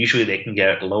 Usually they can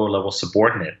get a lower-level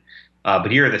subordinate. But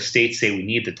here the states say we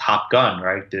need the top gun,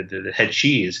 right, the head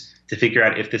cheese, to figure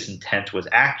out if this intent was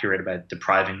accurate about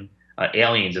depriving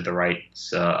aliens of the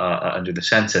rights under the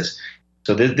census.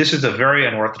 So this is a very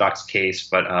unorthodox case,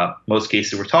 but most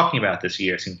cases we're talking about this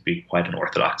year seem to be quite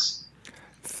unorthodox.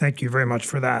 Thank you very much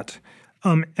for that.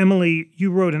 Emily,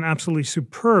 you wrote an absolutely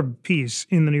superb piece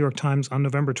in the New York Times on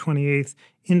November 28th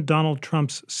in Donald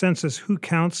Trump's Census Who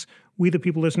Counts? We the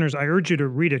People listeners, I urge you to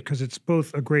read it because it's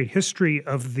both a great history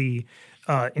of the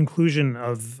inclusion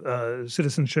of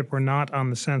citizenship or not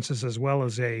on the census, as well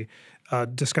as a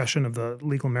discussion of the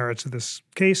legal merits of this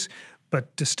case.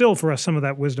 But distill for us some of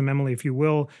that wisdom, Emily, if you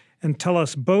will, and tell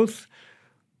us both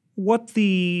what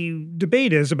the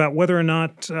debate is about whether or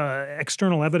not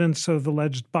external evidence of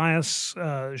alleged bias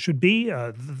should be.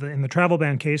 In the travel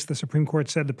ban case, the Supreme Court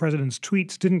said the president's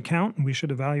tweets didn't count, and we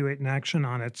should evaluate an action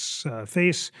on its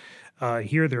face.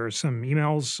 Here, there are some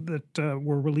emails that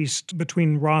were released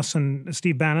between Ross and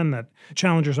Steve Bannon that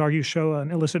challengers argue show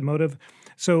an illicit motive.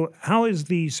 So how is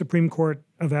the Supreme Court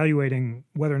evaluating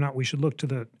whether or not we should look to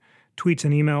the tweets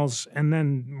and emails? And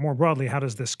then more broadly, how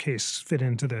does this case fit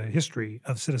into the history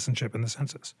of citizenship in the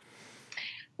census?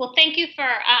 Well, thank you for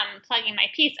plugging my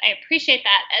piece. I appreciate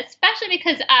that, especially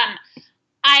because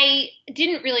I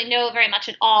didn't really know very much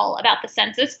at all about the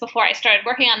census before I started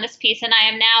working on this piece, and I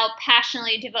am now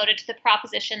passionately devoted to the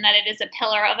proposition that it is a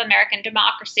pillar of American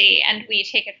democracy, and we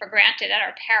take it for granted at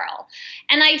our peril.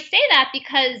 And I say that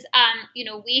because,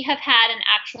 we have had an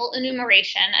actual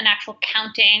enumeration, an actual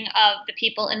counting of the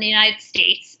people in the United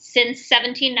States since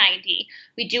 1790.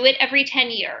 We do it every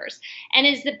 10 years, and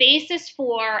is the basis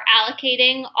for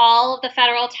allocating all of the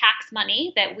federal tax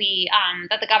money that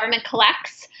that the government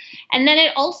collects. And then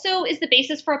it also is the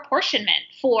basis for apportionment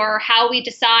for how we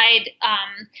decide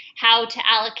how to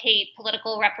allocate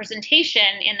political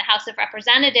representation in the House of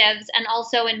Representatives and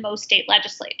also in most state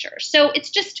legislatures. So it's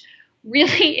just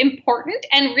really important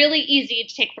and really easy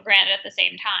to take for granted at the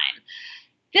same time.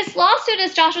 This lawsuit,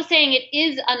 as Josh was saying, it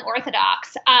is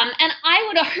unorthodox. And I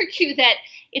would argue that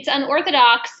it's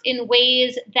unorthodox in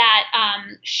ways that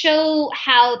show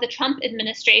how the Trump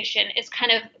administration is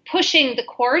kind of pushing the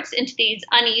courts into these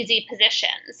uneasy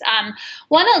positions.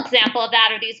 One example of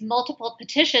that are these multiple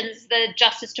petitions the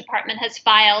Justice Department has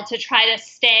filed to try to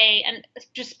stay and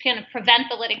just kind of prevent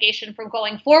the litigation from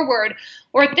going forward.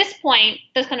 Or at this point,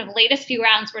 the kind of latest few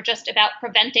rounds were just about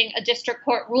preventing a district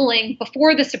court ruling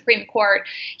before the Supreme Court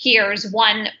hears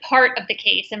one part of the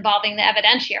case involving the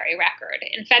evidentiary record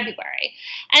in February.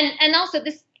 And also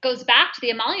this goes back to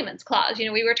the emoluments clause.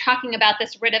 We were talking about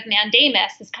this writ of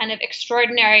mandamus, this kind of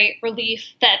extraordinary relief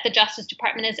that the Justice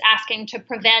Department is asking to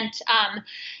prevent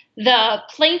the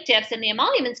plaintiffs in the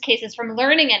emoluments cases from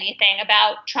learning anything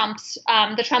about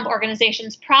the Trump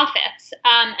organization's profits.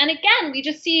 And again, we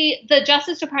just see the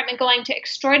Justice Department going to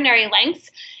extraordinary lengths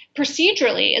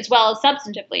procedurally as well as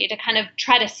substantively to kind of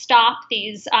try to stop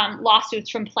these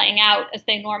lawsuits from playing out as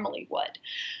they normally would.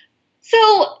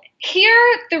 So here,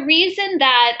 the reason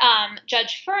that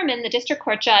Judge Furman, the district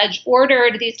court judge,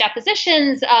 ordered these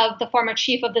depositions of the former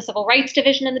chief of the Civil Rights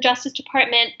Division in the Justice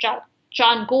Department,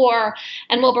 John Gore,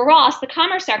 and Wilbur Ross, the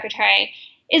Commerce Secretary,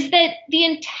 is that the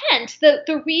intent,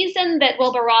 the reason that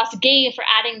Wilbur Ross gave for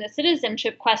adding the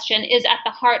citizenship question is at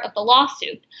the heart of the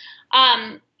lawsuit.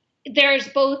 There's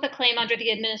both a claim under the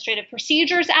Administrative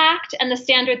Procedures Act, and the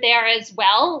standard there as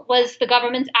well was the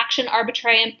government's action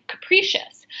arbitrary and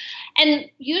capricious. And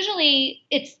usually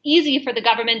it's easy for the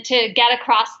government to get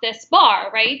across this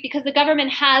bar, right? Because the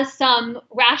government has some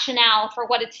rationale for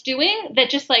what it's doing that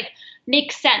just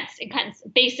makes sense in kind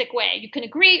of basic way. You can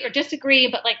agree or disagree,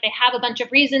 but they have a bunch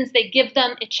of reasons, they give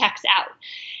them, it checks out.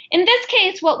 In this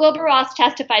case, what Wilbur Ross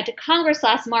testified to Congress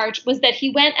last March was that he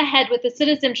went ahead with the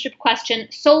citizenship question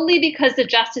solely because the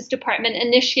Justice Department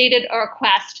initiated a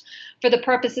request for the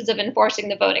purposes of enforcing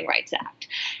the Voting Rights Act.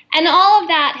 And all of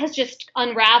that has just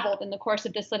unraveled in the course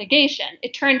of this litigation.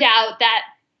 It turned out that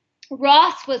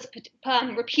Ross was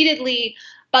repeatedly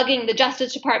bugging the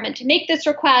Justice Department to make this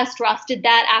request. Ross did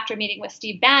that after meeting with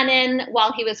Steve Bannon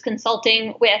while he was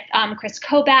consulting with Chris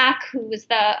Kobach, who was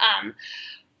the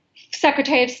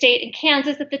Secretary of State in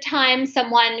Kansas at the time,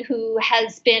 someone who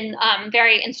has been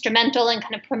very instrumental in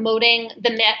kind of promoting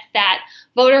the myth that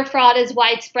voter fraud is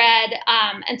widespread.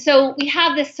 And so we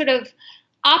have this sort of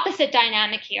opposite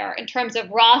dynamic here in terms of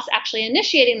Ross actually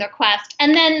initiating the request.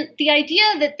 And then the idea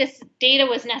that this data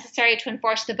was necessary to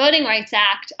enforce the Voting Rights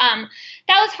Act,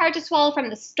 that was hard to swallow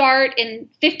from the start. In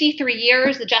 53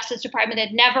 years, the Justice Department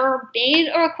had never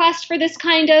made a request for this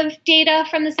kind of data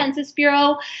from the Census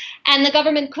Bureau, and the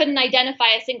government couldn't identify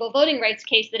a single voting rights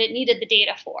case that it needed the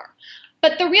data for.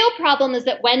 But the real problem is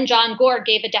that when John Gore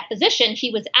gave a deposition, he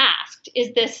was asked,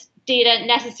 is this data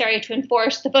necessary to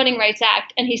enforce the Voting Rights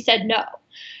Act? And he said no.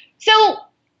 So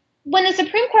when the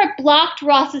Supreme Court blocked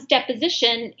Ross's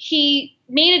deposition, he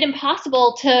made it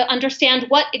impossible to understand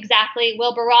what exactly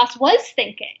Wilbur Ross was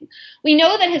thinking. We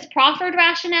know that his proffered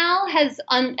rationale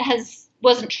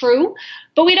wasn't true,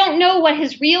 but we don't know what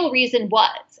his real reason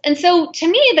was. And so to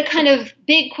me, the kind of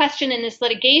big question in this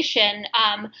litigation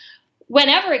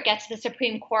whenever it gets to the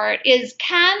Supreme Court is,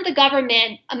 can the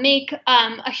government make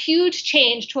a huge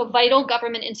change to a vital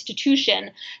government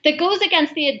institution that goes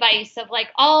against the advice of like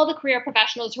all the career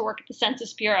professionals who work at the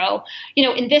Census Bureau?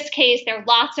 In this case, there are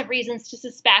lots of reasons to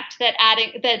suspect that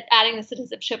adding the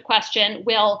citizenship question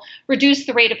will reduce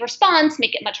the rate of response,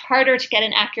 make it much harder to get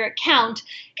an accurate count.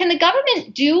 Can the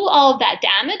government do all of that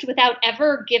damage without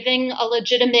ever giving a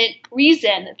legitimate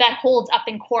reason that holds up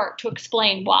in court to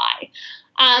explain why?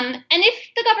 And if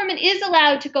the government is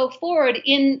allowed to go forward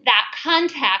in that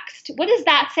context, what does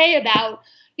that say about,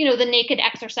 the naked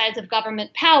exercise of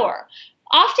government power?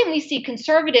 Often we see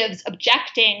conservatives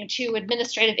objecting to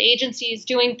administrative agencies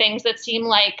doing things that seem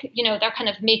like, they're kind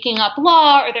of making up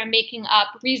law or they're making up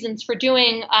reasons for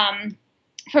doing,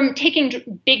 from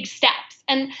taking big steps.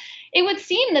 And it would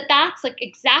seem that that's like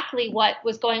exactly what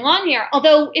was going on here,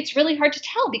 although it's really hard to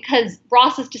tell because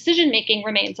Ross's decision-making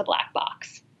remains a black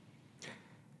box.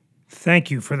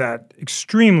 Thank you for that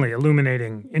extremely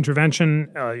illuminating intervention.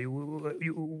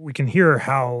 We can hear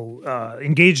how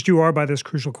engaged you are by this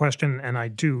crucial question, and I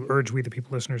do urge we the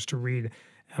people listeners to read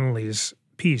Emily's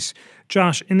piece.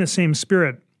 Josh, in the same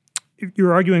spirit,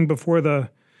 you're arguing before the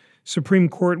Supreme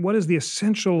Court. What is the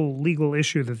essential legal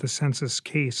issue that the census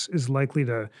case is likely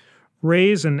to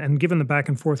raise? And given the back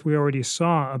and forth we already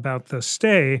saw about the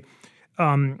stay,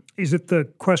 is it the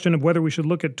question of whether we should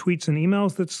look at tweets and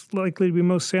emails that's likely to be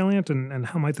most salient, and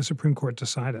how might the Supreme Court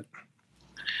decide it?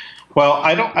 Well,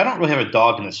 I don't really have a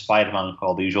dog in this fight among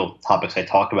all the usual topics I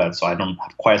talk about, so I don't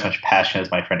have quite as much passion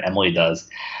as my friend Emily does.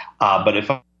 But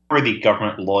if I were the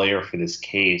government lawyer for this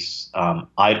case,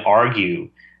 I'd argue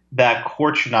that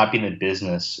courts should not be in the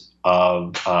business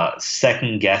of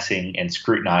second-guessing and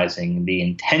scrutinizing the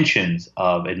intentions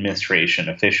of administration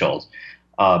officials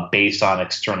based on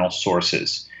external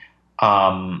sources.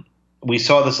 We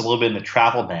saw this a little bit in the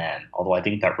travel ban, although I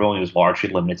think that ruling was largely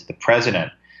limited to the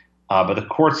president. But the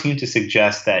court seemed to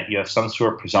suggest that you have some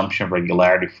sort of presumption of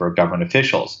regularity for government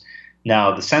officials.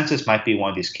 Now, the census might be one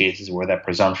of these cases where that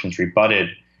presumption is rebutted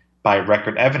by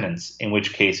record evidence, in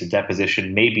which case a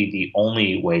deposition may be the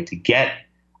only way to get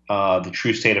the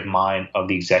true state of mind of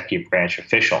the executive branch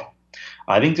official.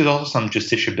 I think there's also some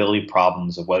justiciability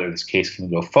problems of whether this case can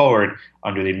go forward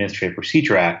under the Administrative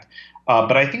Procedure Act.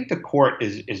 But I think the court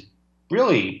is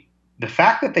really, the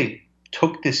fact that they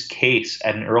took this case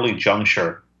at an early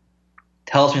juncture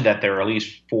tells me that there are at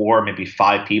least 4, maybe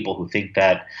 5 people who think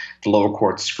that the lower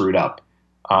court screwed up.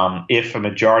 If a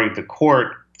majority of the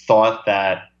court thought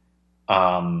that,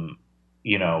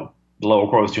 the lower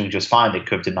court was doing just fine, they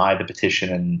could have denied the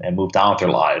petition and moved on with their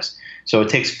lives. So it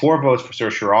takes 4 votes for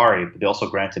certiorari, but they also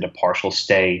granted a partial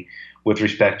stay with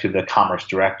respect to the Commerce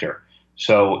Director.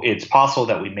 So it's possible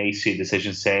that we may see a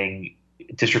decision saying,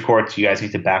 district courts, you guys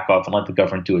need to back off and let the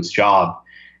government do its job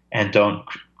and don't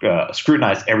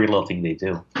scrutinize every little thing they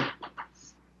do.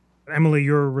 Emily,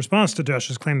 your response to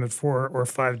Josh's claim that 4 or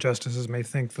 5 justices may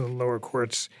think the lower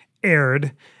courts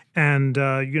erred, and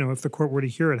if the court were to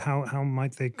hear it, how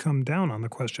might they come down on the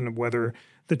question of whether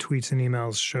the tweets and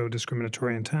emails show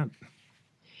discriminatory intent?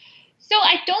 So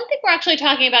I don't think we're actually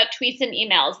talking about tweets and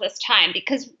emails this time,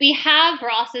 because we have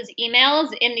Ross's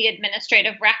emails in the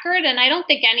administrative record, and I don't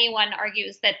think anyone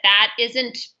argues that that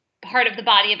isn't part of the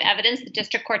body of evidence the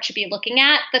district court should be looking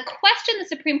at. The question the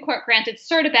Supreme Court granted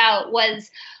cert about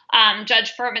was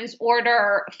Judge Furman's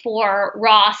order for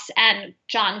Ross and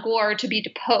John Gore to be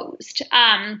deposed.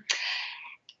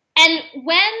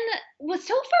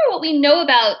 So far what we know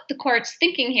about the court's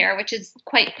thinking here, which is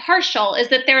quite partial, is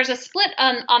that there's a split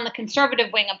on the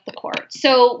conservative wing of the court.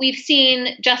 So we've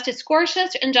seen Justice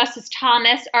Gorsuch and Justice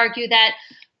Thomas argue that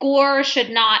Gore should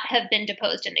not have been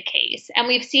deposed in the case. And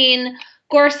we've seen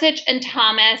Gorsuch and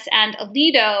Thomas and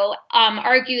Alito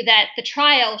argue that the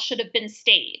trial should have been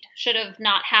stayed, should have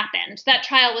not happened. That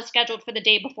trial was scheduled for the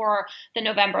day before the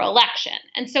November election.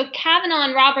 And so Kavanaugh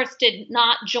and Roberts did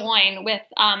not join with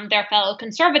their fellow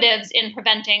conservatives in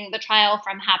preventing the trial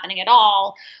from happening at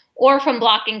all or from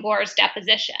blocking Gore's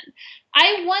deposition.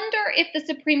 I wonder if the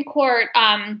Supreme Court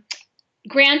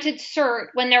granted cert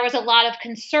when there was a lot of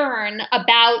concern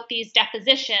about these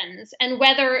depositions, and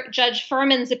whether Judge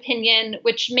Furman's opinion,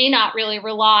 which may not really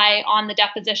rely on the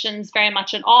depositions very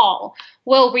much at all,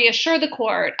 will reassure the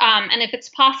court. And if it's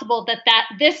possible that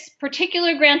this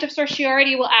particular grant of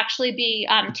certiorari will actually be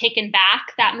taken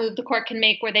back, that move the court can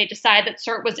make where they decide that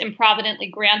cert was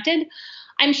improvidently granted.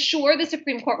 I'm sure the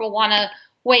Supreme Court will want to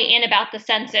weigh in about the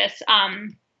census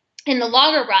in the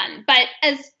longer run. But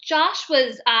as Josh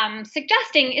was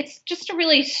suggesting, it's just a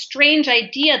really strange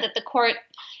idea that the court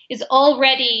is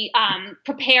already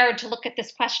prepared to look at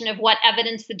this question of what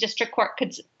evidence the district court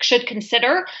should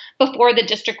consider before the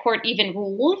district court even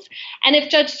rules. And if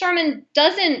Judge Surman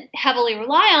doesn't heavily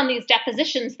rely on these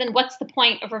depositions, then what's the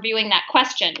point of reviewing that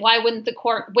question? Why wouldn't the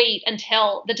court wait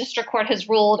until the district court has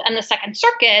ruled and the Second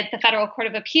Circuit, the Federal Court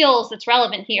of Appeals that's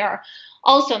relevant here,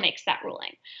 also makes that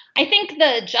ruling? I think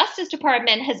the Justice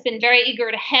Department has been very eager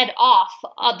to head off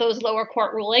those lower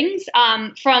court rulings.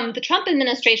 From the Trump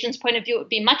administration's point of view, it would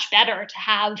be much better to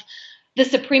have the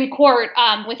Supreme Court,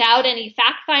 without any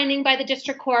fact-finding by the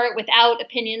district court, without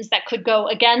opinions that could go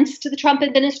against the Trump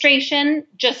administration,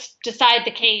 just decide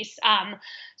the case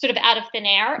sort of out of thin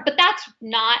air. But that's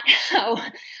not how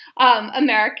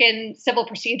American civil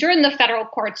procedure in the federal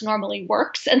courts normally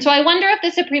works. And so I wonder if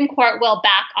the Supreme Court will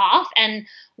back off and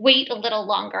wait a little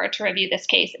longer to review this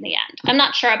case in the end. I'm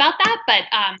not sure about that, but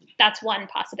that's one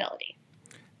possibility.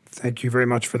 Thank you very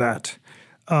much for that.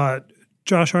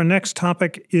 Josh, our next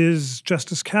topic is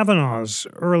Justice Kavanaugh's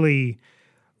early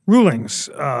rulings.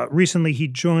 Recently, he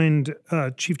joined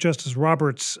Chief Justice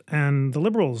Roberts and the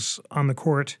liberals on the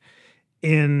court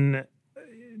in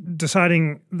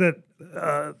deciding that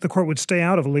the court would stay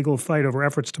out of a legal fight over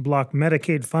efforts to block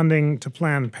Medicaid funding to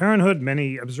Planned Parenthood.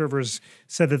 Many observers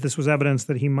said that this was evidence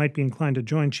that he might be inclined to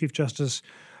join Chief Justice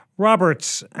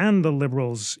Roberts and the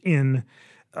liberals in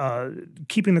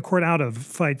keeping the court out of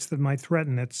fights that might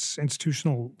threaten its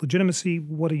institutional legitimacy.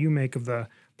 What do you make of the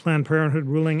Planned Parenthood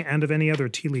ruling and of any other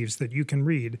tea leaves that you can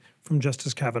read from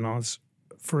Justice Kavanaugh's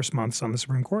first months on the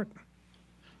Supreme Court?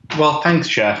 Well, thanks,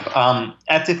 Jeff.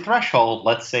 At the threshold,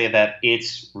 let's say that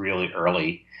it's really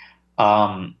early.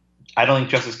 I don't think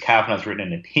Justice Kavanaugh's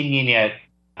written an opinion yet.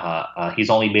 He's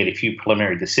only made a few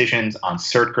preliminary decisions on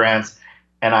cert grants,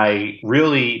 and I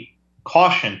really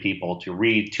caution people to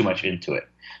read too much into it.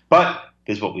 But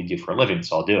this is what we do for a living,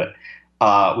 so I'll do it.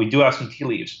 We do have some tea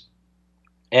leaves.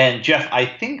 And Jeff, I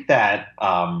think that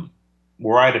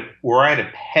we're at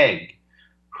a peg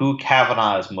who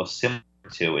Kavanaugh is most similar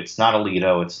to. It's not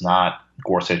Alito, it's not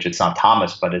Gorsuch, it's not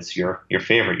Thomas, but it's your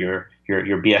favorite, your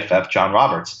BFF, John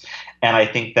Roberts. And I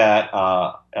think that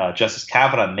Justice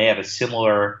Kavanaugh may have a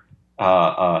similar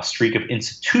streak of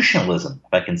institutionalism,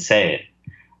 if I can say it,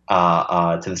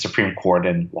 to the Supreme Court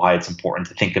and why it's important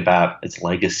to think about its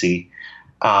legacy,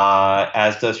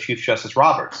 as does Chief Justice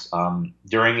Roberts.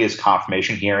 During his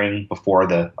confirmation hearing before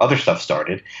the other stuff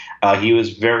started, he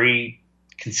was very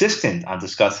consistent on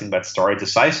discussing about stare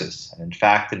decisis. And in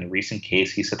fact, in a recent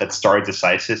case, he said that stare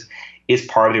decisis is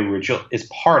part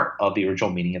of the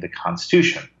original meaning of the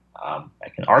Constitution. I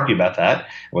can argue about that,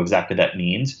 what exactly that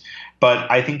means. But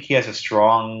I think he has a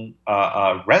strong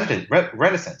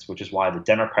reticence, which is why the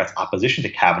Democrats' opposition to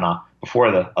Kavanaugh before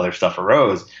the other stuff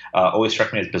arose always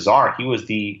struck me as bizarre. He was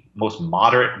the most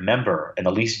moderate member and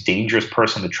the least dangerous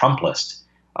person on the Trump list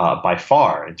by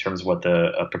far in terms of what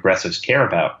the progressives care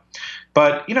about.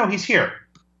 But, he's here.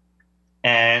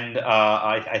 And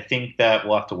I think that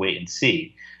we'll have to wait and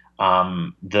see.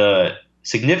 The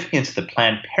significance of the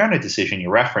Planned Parenthood decision you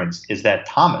referenced is that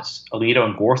Thomas, Alito,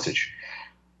 and Gorsuch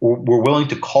were willing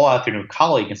to call out their new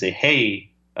colleague and say,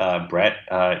 hey, Brett,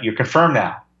 you're confirmed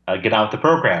now. Get on with the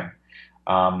program.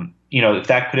 If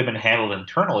that could have been handled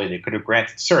internally, they could have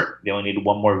granted cert. They only needed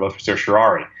one more vote for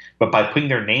certiorari. But by putting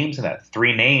their names in that,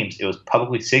 3 names, it was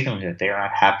publicly signaling that they are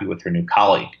not happy with their new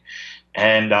colleague.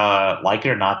 And like it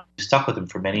or not, stuck with him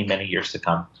for many, many years to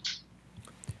come.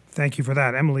 Thank you for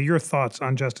that. Emily, your thoughts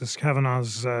on Justice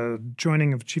Kavanaugh's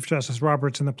joining of Chief Justice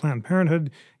Roberts in the Planned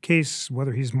Parenthood case,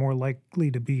 whether he's more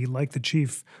likely to be like the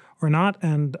chief or not,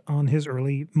 and on his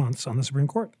early months on the Supreme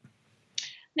Court?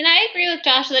 I agree with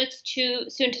Josh that it's too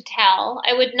soon to tell.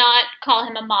 I would not call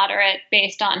him a moderate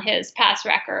based on his past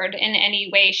record in any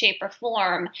way, shape, or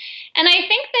form. And I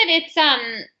think that it's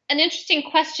an interesting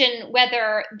question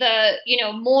whether the,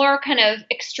 more kind of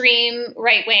extreme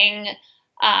right-wing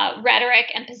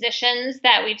rhetoric and positions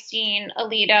that we've seen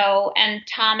Alito and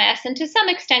Thomas, and to some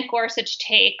extent Gorsuch,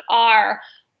 take are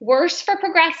worse for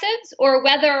progressives, or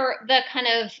whether the kind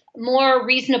of more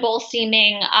reasonable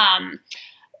seeming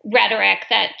rhetoric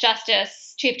that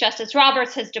Chief Justice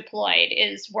Roberts has deployed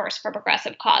is worse for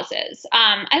progressive causes.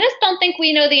 I just don't think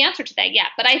we know the answer to that yet,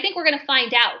 but I think we're going to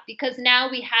find out, because now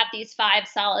we have these 5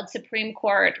 solid Supreme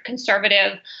Court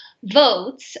conservative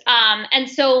votes. And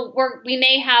so we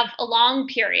may have a long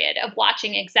period of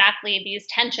watching exactly these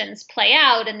tensions play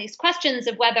out, and these questions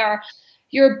of whether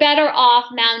you're better off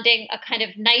mounting a kind of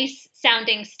nice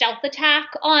sounding stealth attack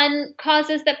on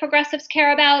causes that progressives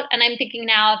care about. And I'm thinking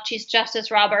now of Chief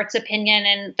Justice Roberts' opinion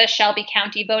in the Shelby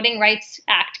County Voting Rights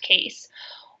Act case,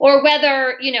 or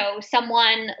whether,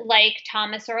 someone like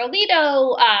Thomas or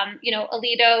Alito,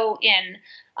 Alito in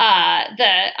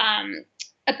the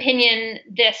opinion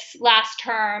this last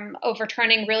term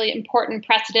overturning really important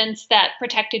precedents that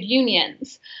protected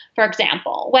unions, for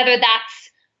example, whether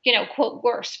that's, quote,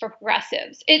 worse for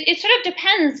progressives. It sort of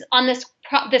depends on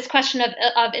this question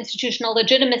of institutional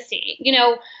legitimacy.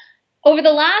 Over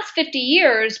the last 50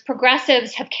 years,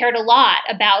 progressives have cared a lot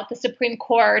about the Supreme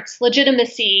Court's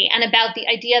legitimacy and about the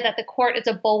idea that the court is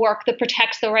a bulwark that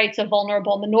protects the rights of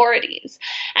vulnerable minorities.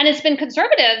 And it's been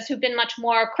conservatives who've been much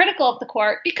more critical of the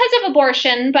court because of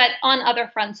abortion, but on other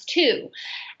fronts too.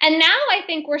 And now I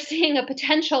think we're seeing a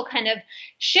potential kind of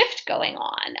shift going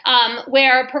on,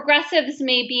 where progressives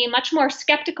may be much more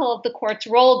skeptical of the court's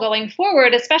role going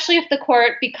forward, especially if the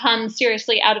court becomes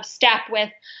seriously out of step with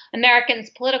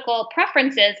Americans' political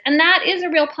preferences. And that is a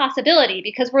real possibility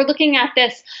because we're looking at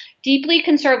this deeply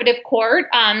conservative court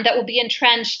that will be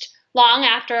entrenched long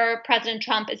after President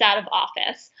Trump is out of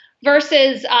office,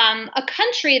 versus a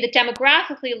country that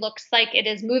demographically looks like it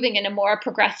is moving in a more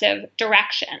progressive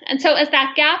direction. And so as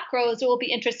that gap grows, it will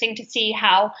be interesting to see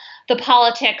how the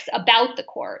politics about the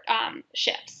court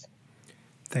shifts.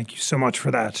 Thank you so much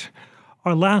for that.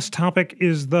 Our last topic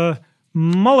is the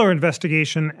Mueller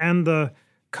investigation and the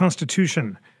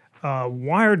Constitution.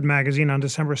 Wired magazine on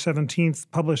December 17th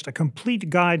published a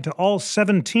complete guide to all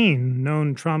 17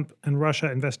 known Trump and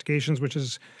Russia investigations, which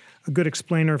is a good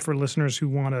explainer for listeners who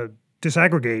want to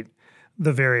disaggregate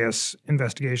the various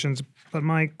investigations. But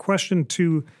my question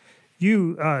to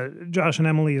you, Josh and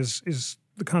Emily, is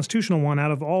the constitutional one. Out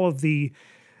of all of the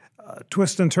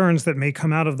twists and turns that may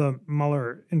come out of the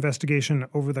Mueller investigation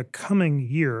over the coming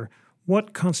year,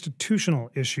 what constitutional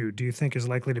issue do you think is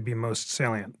likely to be most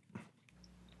salient?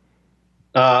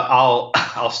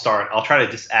 I'll start. I'll try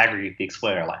to disaggregate the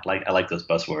explainer. I like those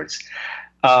buzzwords.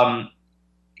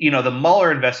 The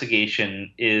Mueller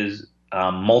investigation is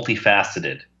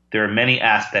multifaceted. There are many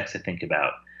aspects to think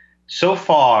about. So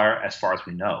far as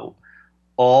we know,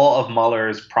 all of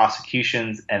Mueller's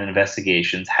prosecutions and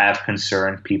investigations have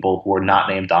concerned people who are not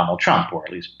named Donald Trump, or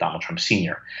at least Donald Trump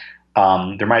Sr.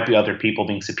 There might be other people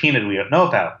being subpoenaed we don't know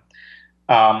about.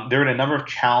 There are a number of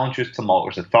challenges to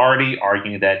Mueller's authority,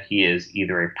 arguing that he is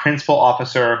either a principal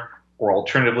officer or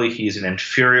alternatively he's an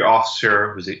inferior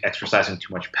officer who's exercising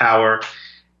too much power.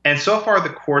 And so far, the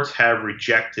courts have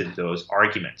rejected those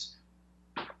arguments.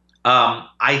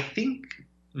 I think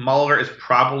Mueller is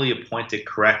probably appointed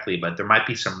correctly, but there might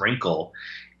be some wrinkle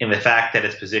in the fact that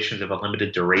his positions have a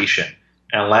limited duration.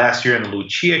 And last year in the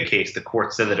Lucia case, the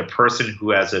court said that a person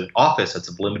who has an office that's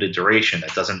of limited duration,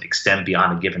 that doesn't extend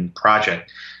beyond a given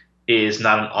project, is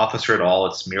not an officer at all.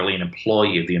 It's merely an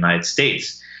employee of the United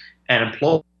States. And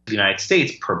employees of the United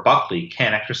States, per Buckley,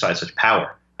 can't exercise such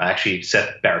power. Actually,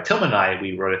 Seth Barrett-Tillman and I,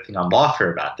 we wrote a thing on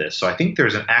Lawfare about this. So I think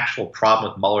there's an actual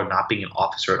problem with Mueller not being an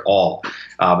officer at all.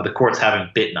 But the courts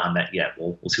haven't bitten on that yet.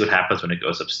 We'll see what happens when it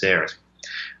goes upstairs.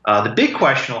 The big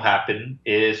question will happen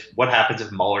is what happens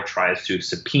if Mueller tries to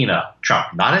subpoena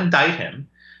Trump, not indict him,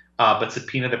 but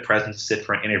subpoena the president to sit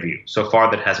for an interview. So far,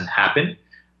 that hasn't happened.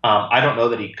 I don't know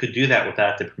that he could do that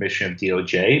without the permission of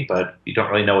DOJ, but you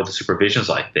don't really know what the supervision's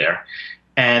like there.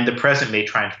 And the president may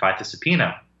try and fight the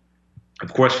subpoena.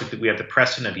 Of course, we have the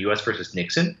precedent of U.S. versus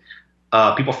Nixon.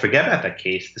 People forget about that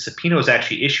case. The subpoena was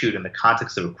actually issued in the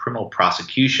context of a criminal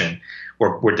prosecution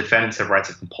where defendants have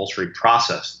rights of compulsory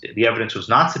process. The evidence was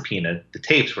not subpoenaed. The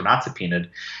tapes were not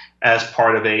subpoenaed as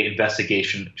part of an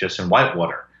investigation just in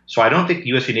Whitewater. So I don't think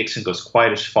U.S. v. Nixon goes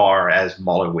quite as far as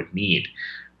Mueller would need.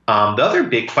 The other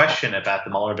big question about the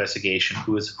Mueller investigation,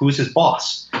 who's his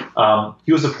boss?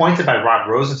 He was appointed by Rod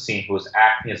Rosenstein, who was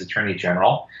acting as Attorney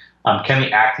General. Can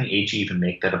the acting AG even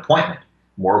make that appointment?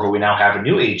 Moreover, we now have a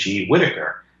new AG,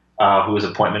 Whitaker, whose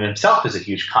appointment himself is a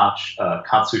huge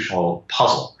constitutional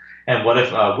puzzle. And what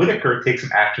if Whitaker takes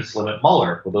some actions to limit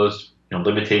Mueller? Will those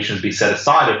limitations be set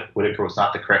aside if Whitaker was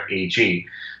not the correct AG?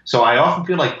 So I often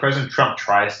feel like President Trump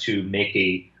tries to make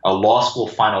a law school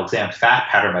final exam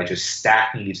fact pattern by just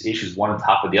stacking these issues one on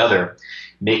top of the other,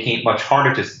 making it much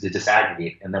harder to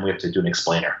disaggregate. And then we have to do an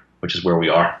explainer, which is where we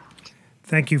are.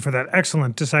 Thank you for that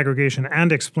excellent disaggregation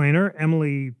and explainer.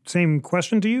 Emily, same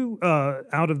question to you.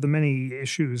 Out of the many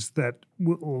issues that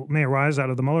may arise out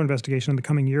of the Mueller investigation in the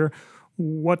coming year,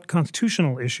 what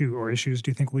constitutional issue or issues do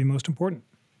you think will be most important?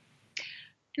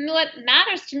 What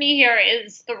matters to me here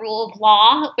is the rule of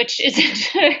law, which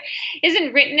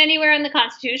isn't written anywhere in the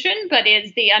Constitution, but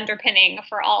is the underpinning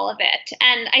for all of it.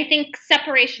 And I think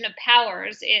separation of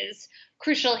powers is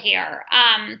crucial here.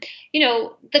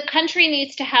 The country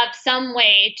needs to have some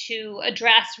way to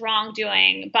address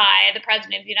wrongdoing by the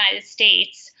President of the United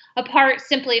States apart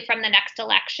simply from the next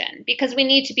election, because we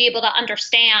need to be able to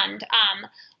understand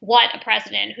what a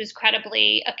president who's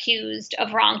credibly accused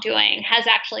of wrongdoing has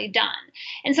actually done.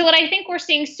 And so what I think we're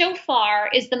seeing so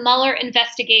far is the Mueller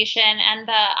investigation and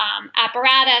the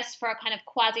apparatus for a kind of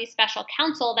quasi-special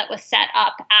counsel that was set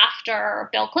up after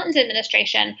Bill Clinton's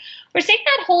administration. We're seeing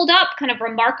that hold up kind of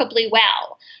remarkably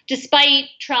well, despite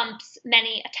Trump's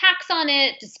many attacks on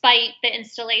it, despite the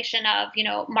installation of,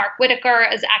 Mark Whitaker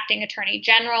as acting attorney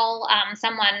general,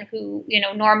 someone who,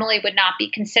 normally would not be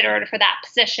considered for that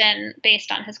position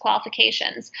based on his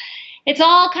qualifications. It's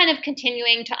all kind of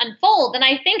continuing to unfold. And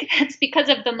I think that's because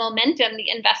of the momentum the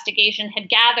investigation had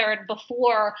gathered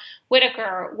before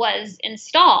Whitaker was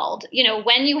installed.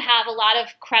 When you have a lot of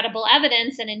credible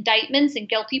evidence and indictments and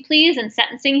guilty pleas and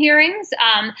sentencing hearings,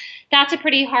 that's a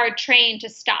pretty hard train to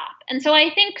stop. And so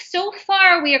I think so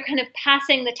far we are kind of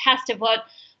passing the test of what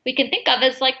we can think of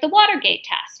as like the Watergate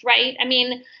test, right? I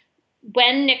mean,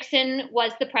 when Nixon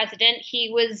was the president,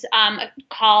 he was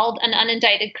called an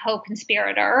unindicted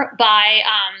co-conspirator by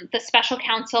the special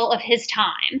counsel of his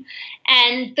time.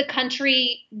 And the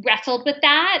country wrestled with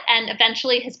that. And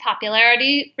eventually his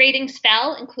popularity ratings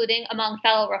fell, including among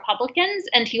fellow Republicans,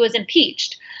 and he was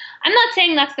impeached. I'm not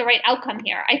saying that's the right outcome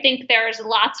here. I think there's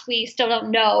lots we still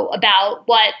don't know about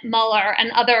what Mueller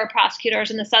and other prosecutors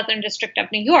in the Southern District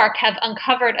of New York have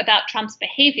uncovered about Trump's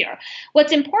behavior.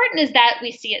 What's important is that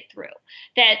we see it through,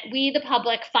 that we, the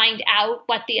public, find out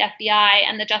what the FBI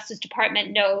and the Justice Department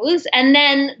knows, and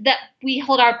then that we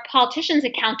hold our politicians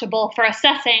accountable for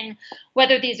assessing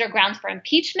whether these are grounds for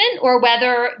impeachment or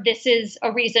whether this is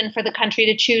a reason for the country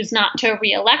to choose not to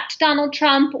reelect Donald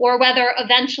Trump, or whether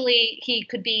eventually he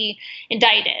could be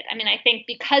indicted. I mean, I think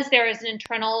because there is an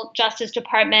internal Justice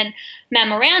Department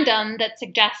memorandum that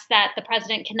suggests that the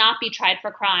president cannot be tried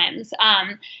for crimes,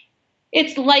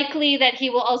 it's likely that he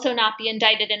will also not be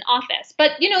indicted in office.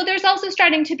 But, there's also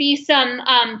starting to be some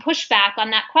pushback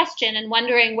on that question and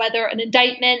wondering whether an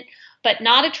indictment but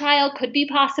not a trial could be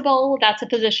possible. That's a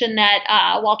position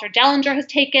that Walter Dellinger has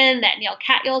taken, that Neil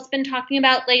Katyal has been talking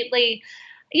about lately.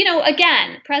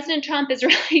 Again, President Trump is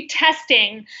really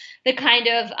testing the kind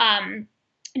of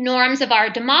norms of our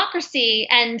democracy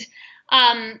and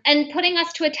putting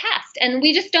us to a test. And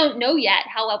we just don't know yet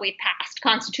how well we've passed,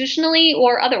 constitutionally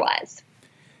or otherwise.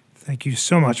 Thank you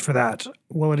so much for that.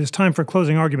 Well, it is time for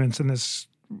closing arguments in this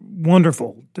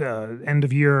wonderful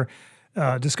end-of-year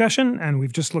discussion, and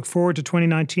we've just looked forward to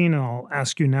 2019, and I'll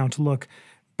ask you now to look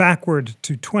backward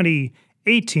to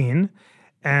 2018.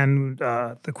 And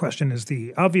the question is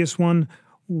the obvious one.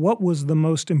 What was the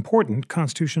most important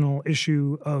constitutional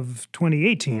issue of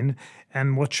 2018,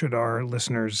 and what should our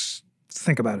listeners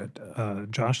think about it?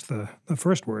 Josh, the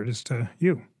first word is to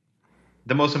you.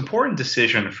 The most important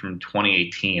decision from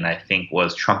 2018, I think,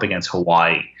 was Trump against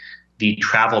Hawaii, the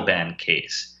travel ban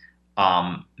case.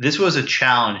 This was a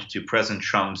challenge to President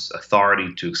Trump's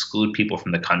authority to exclude people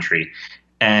from the country.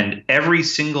 And every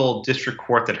single district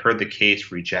court that heard the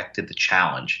case rejected the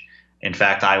challenge. In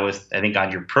fact, I was, I think,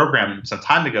 on your program some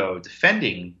time ago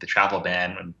defending the travel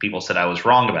ban, and people said I was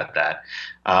wrong about that.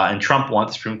 And Trump won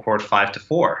the Supreme Court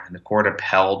 5-4, and the court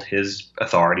upheld his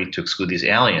authority to exclude these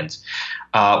aliens,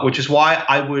 which is why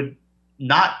I would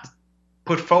not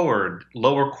put forward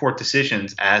lower court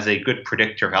decisions as a good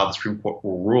predictor of how the Supreme Court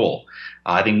will rule.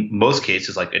 I think most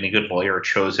cases, like any good lawyer, are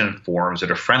chosen in forums that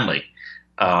are friendly.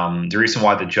 The reason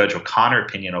why the Judge O'Connor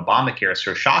opinion on Obamacare is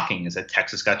so shocking is that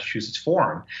Texas got to choose its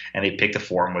forum, and they picked a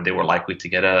forum where they were likely to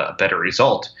get a better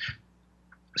result.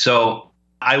 So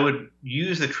I would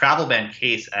use the travel ban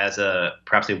case as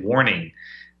perhaps a warning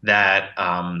that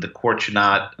the court should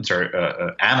not,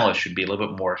 analysts should be a little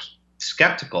bit more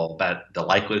skeptical about the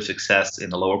likelihood of success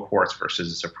in the lower courts versus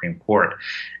the Supreme Court.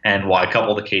 And while a couple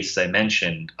of the cases I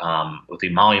mentioned, with the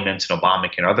emoluments and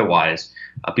Obamacare and otherwise,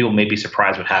 people may be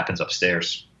surprised what happens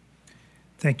upstairs.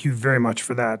 Thank you very much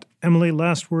for that. Emily,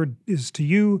 last word is to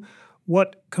you.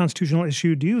 What constitutional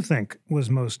issue do you think was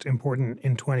most important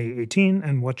in 2018,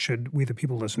 and what should we, the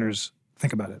people listeners,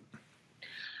 think about it?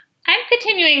 I'm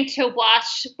continuing to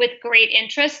watch with great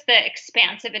interest the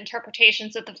expansive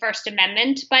interpretations of the First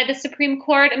Amendment by the Supreme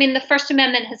Court. I mean, the First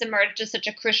Amendment has emerged as such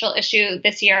a crucial issue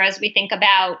this year as we think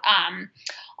about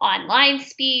online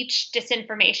speech,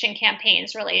 disinformation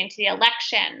campaigns relating to the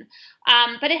election.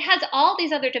 But it has all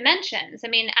these other dimensions. I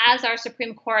mean, as our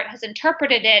Supreme Court has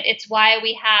interpreted it, it's why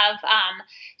we have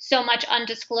so much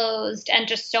undisclosed and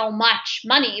just so much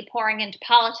money pouring into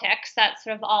politics. That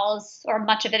sort of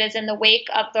much of it is in the wake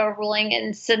of the ruling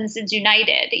in Citizens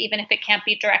United, even if it can't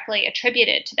be directly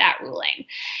attributed to that ruling.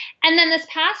 And then this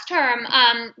past term,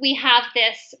 we have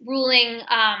this ruling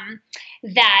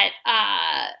that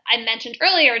I mentioned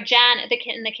earlier,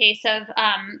 in the case of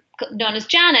known as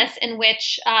Janus, in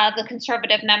which the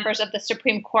conservative members of the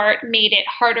Supreme Court made it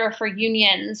harder for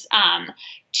unions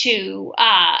to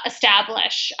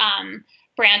establish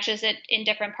branches in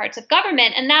different parts of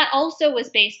government. And that also was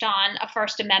based on a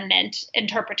First Amendment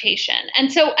interpretation.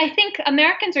 And so I think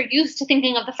Americans are used to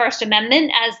thinking of the First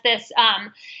Amendment as this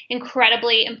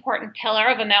incredibly important pillar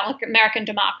of American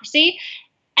democracy.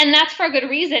 And that's for a good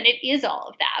reason. It is all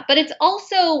of that. But it's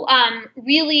also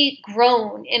really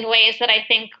grown in ways that I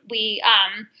think we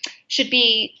should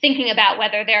be thinking about,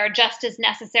 whether they're just as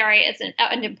necessary as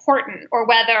and important, or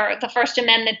whether the First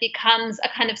Amendment becomes a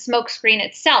kind of smokescreen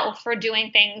itself for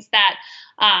doing things that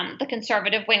the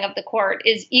conservative wing of the court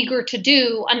is eager to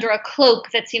do under a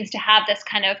cloak that seems to have this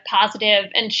kind of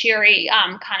positive and cheery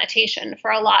connotation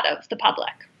for a lot of the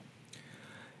public.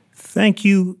 Thank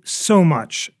you so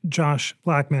much, Josh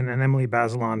Blackman and Emily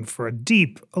Bazelon, for a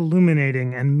deep,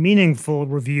 illuminating, and meaningful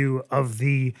review of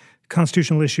the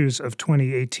constitutional issues of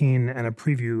 2018 and a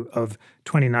preview of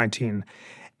 2019.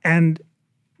 And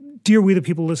dear We the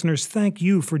People listeners, thank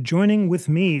you for joining with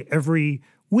me every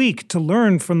week to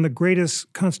learn from the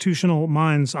greatest constitutional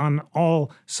minds on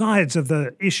all sides of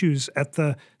the issues at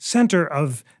the center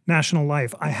of national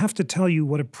life. I have to tell you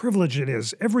what a privilege it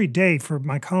is every day for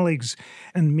my colleagues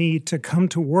and me to come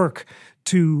to work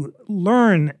to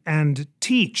learn and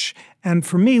teach. And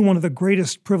for me, one of the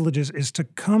greatest privileges is to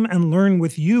come and learn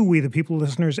with you, We the People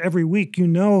listeners, every week. You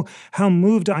know how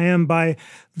moved I am by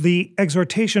the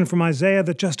exhortation from Isaiah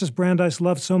that Justice Brandeis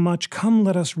loved so much. Come,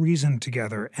 let us reason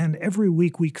together. And every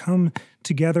week we come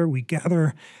together, we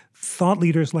gather thought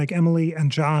leaders like Emily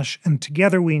and Josh, and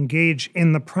together we engage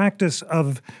in the practice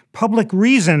of public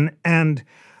reason, and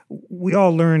we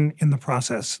all learn in the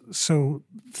process. So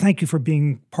thank you for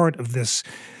being part of this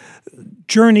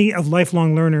journey of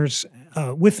lifelong learners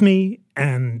with me.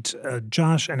 And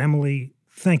Josh and Emily,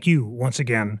 thank you once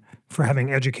again for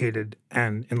having educated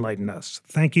and enlightened us.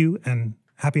 Thank you, and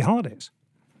happy holidays.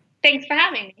 Thanks for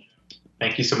having me.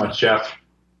 Thank you so much, Jeff.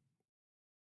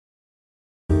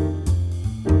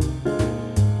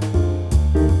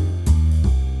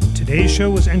 Today's show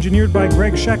was engineered by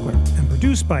Greg Scheckler and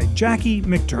produced by Jackie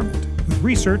McDermott, with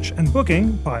research and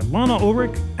booking by Lana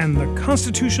Ulrich and the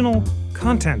Constitutional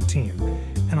Content Team.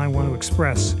 And I want to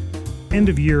express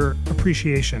end-of-year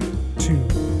appreciation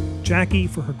to Jackie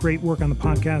for her great work on the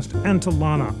podcast, and to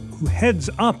Lana, who heads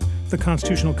up the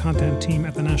Constitutional Content Team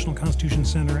at the National Constitution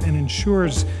Center and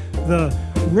ensures the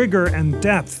rigor and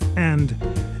depth and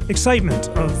excitement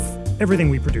of everything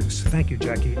we produce. Thank you,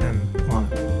 Jackie and Lana.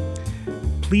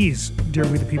 Please, dear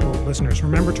We the People listeners,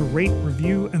 remember to rate,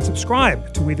 review, and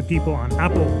subscribe to We the People on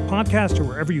Apple Podcasts or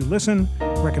wherever you listen.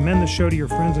 Recommend the show to your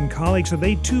friends and colleagues so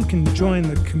they too can join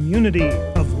the community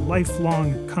of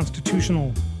lifelong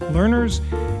constitutional learners.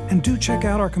 And do check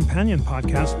out our companion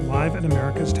podcast, Live at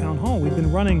America's Town Hall. We've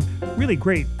been running really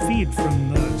great feed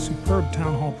from the superb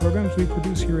town hall programs we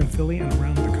produce here in Philly and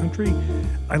around the country.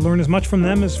 I learn as much from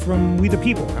them as from We the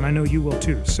People, and I know you will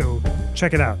too. So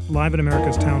check it out, Live at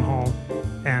America's Town Hall.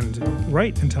 And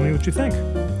write and tell me what you think.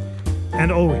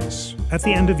 And always, at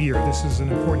the end of year, this is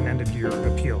an important end of year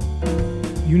appeal.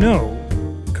 You know,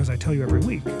 because I tell you every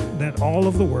week, that all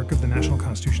of the work of the National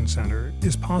Constitution Center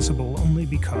is possible only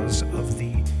because of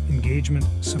the engagement,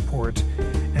 support,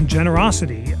 and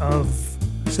generosity of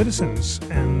citizens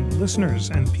and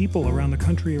listeners and people around the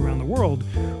country, around the world,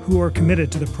 who are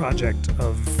committed to the project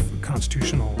of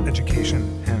constitutional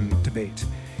education and debate.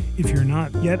 If you're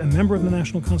not yet a member of the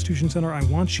National Constitution Center, I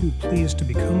want you please to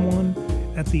become one.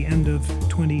 At the end of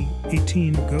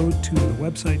 2018, go to the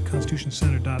website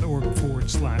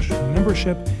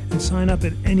constitutioncenter.org/membership and sign up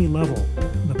at any level.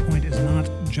 The point is not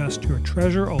just your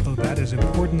treasure, although that is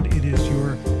important. It is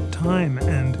your time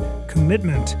and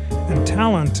commitment and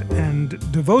talent and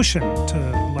devotion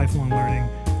to lifelong learning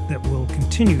that will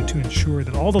continue to ensure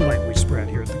that all the light we spread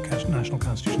here at the National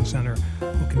Constitution Center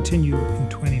will continue in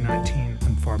 2019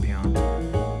 and far beyond.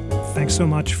 Thanks so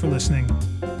much for listening,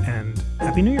 and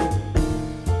Happy New Year.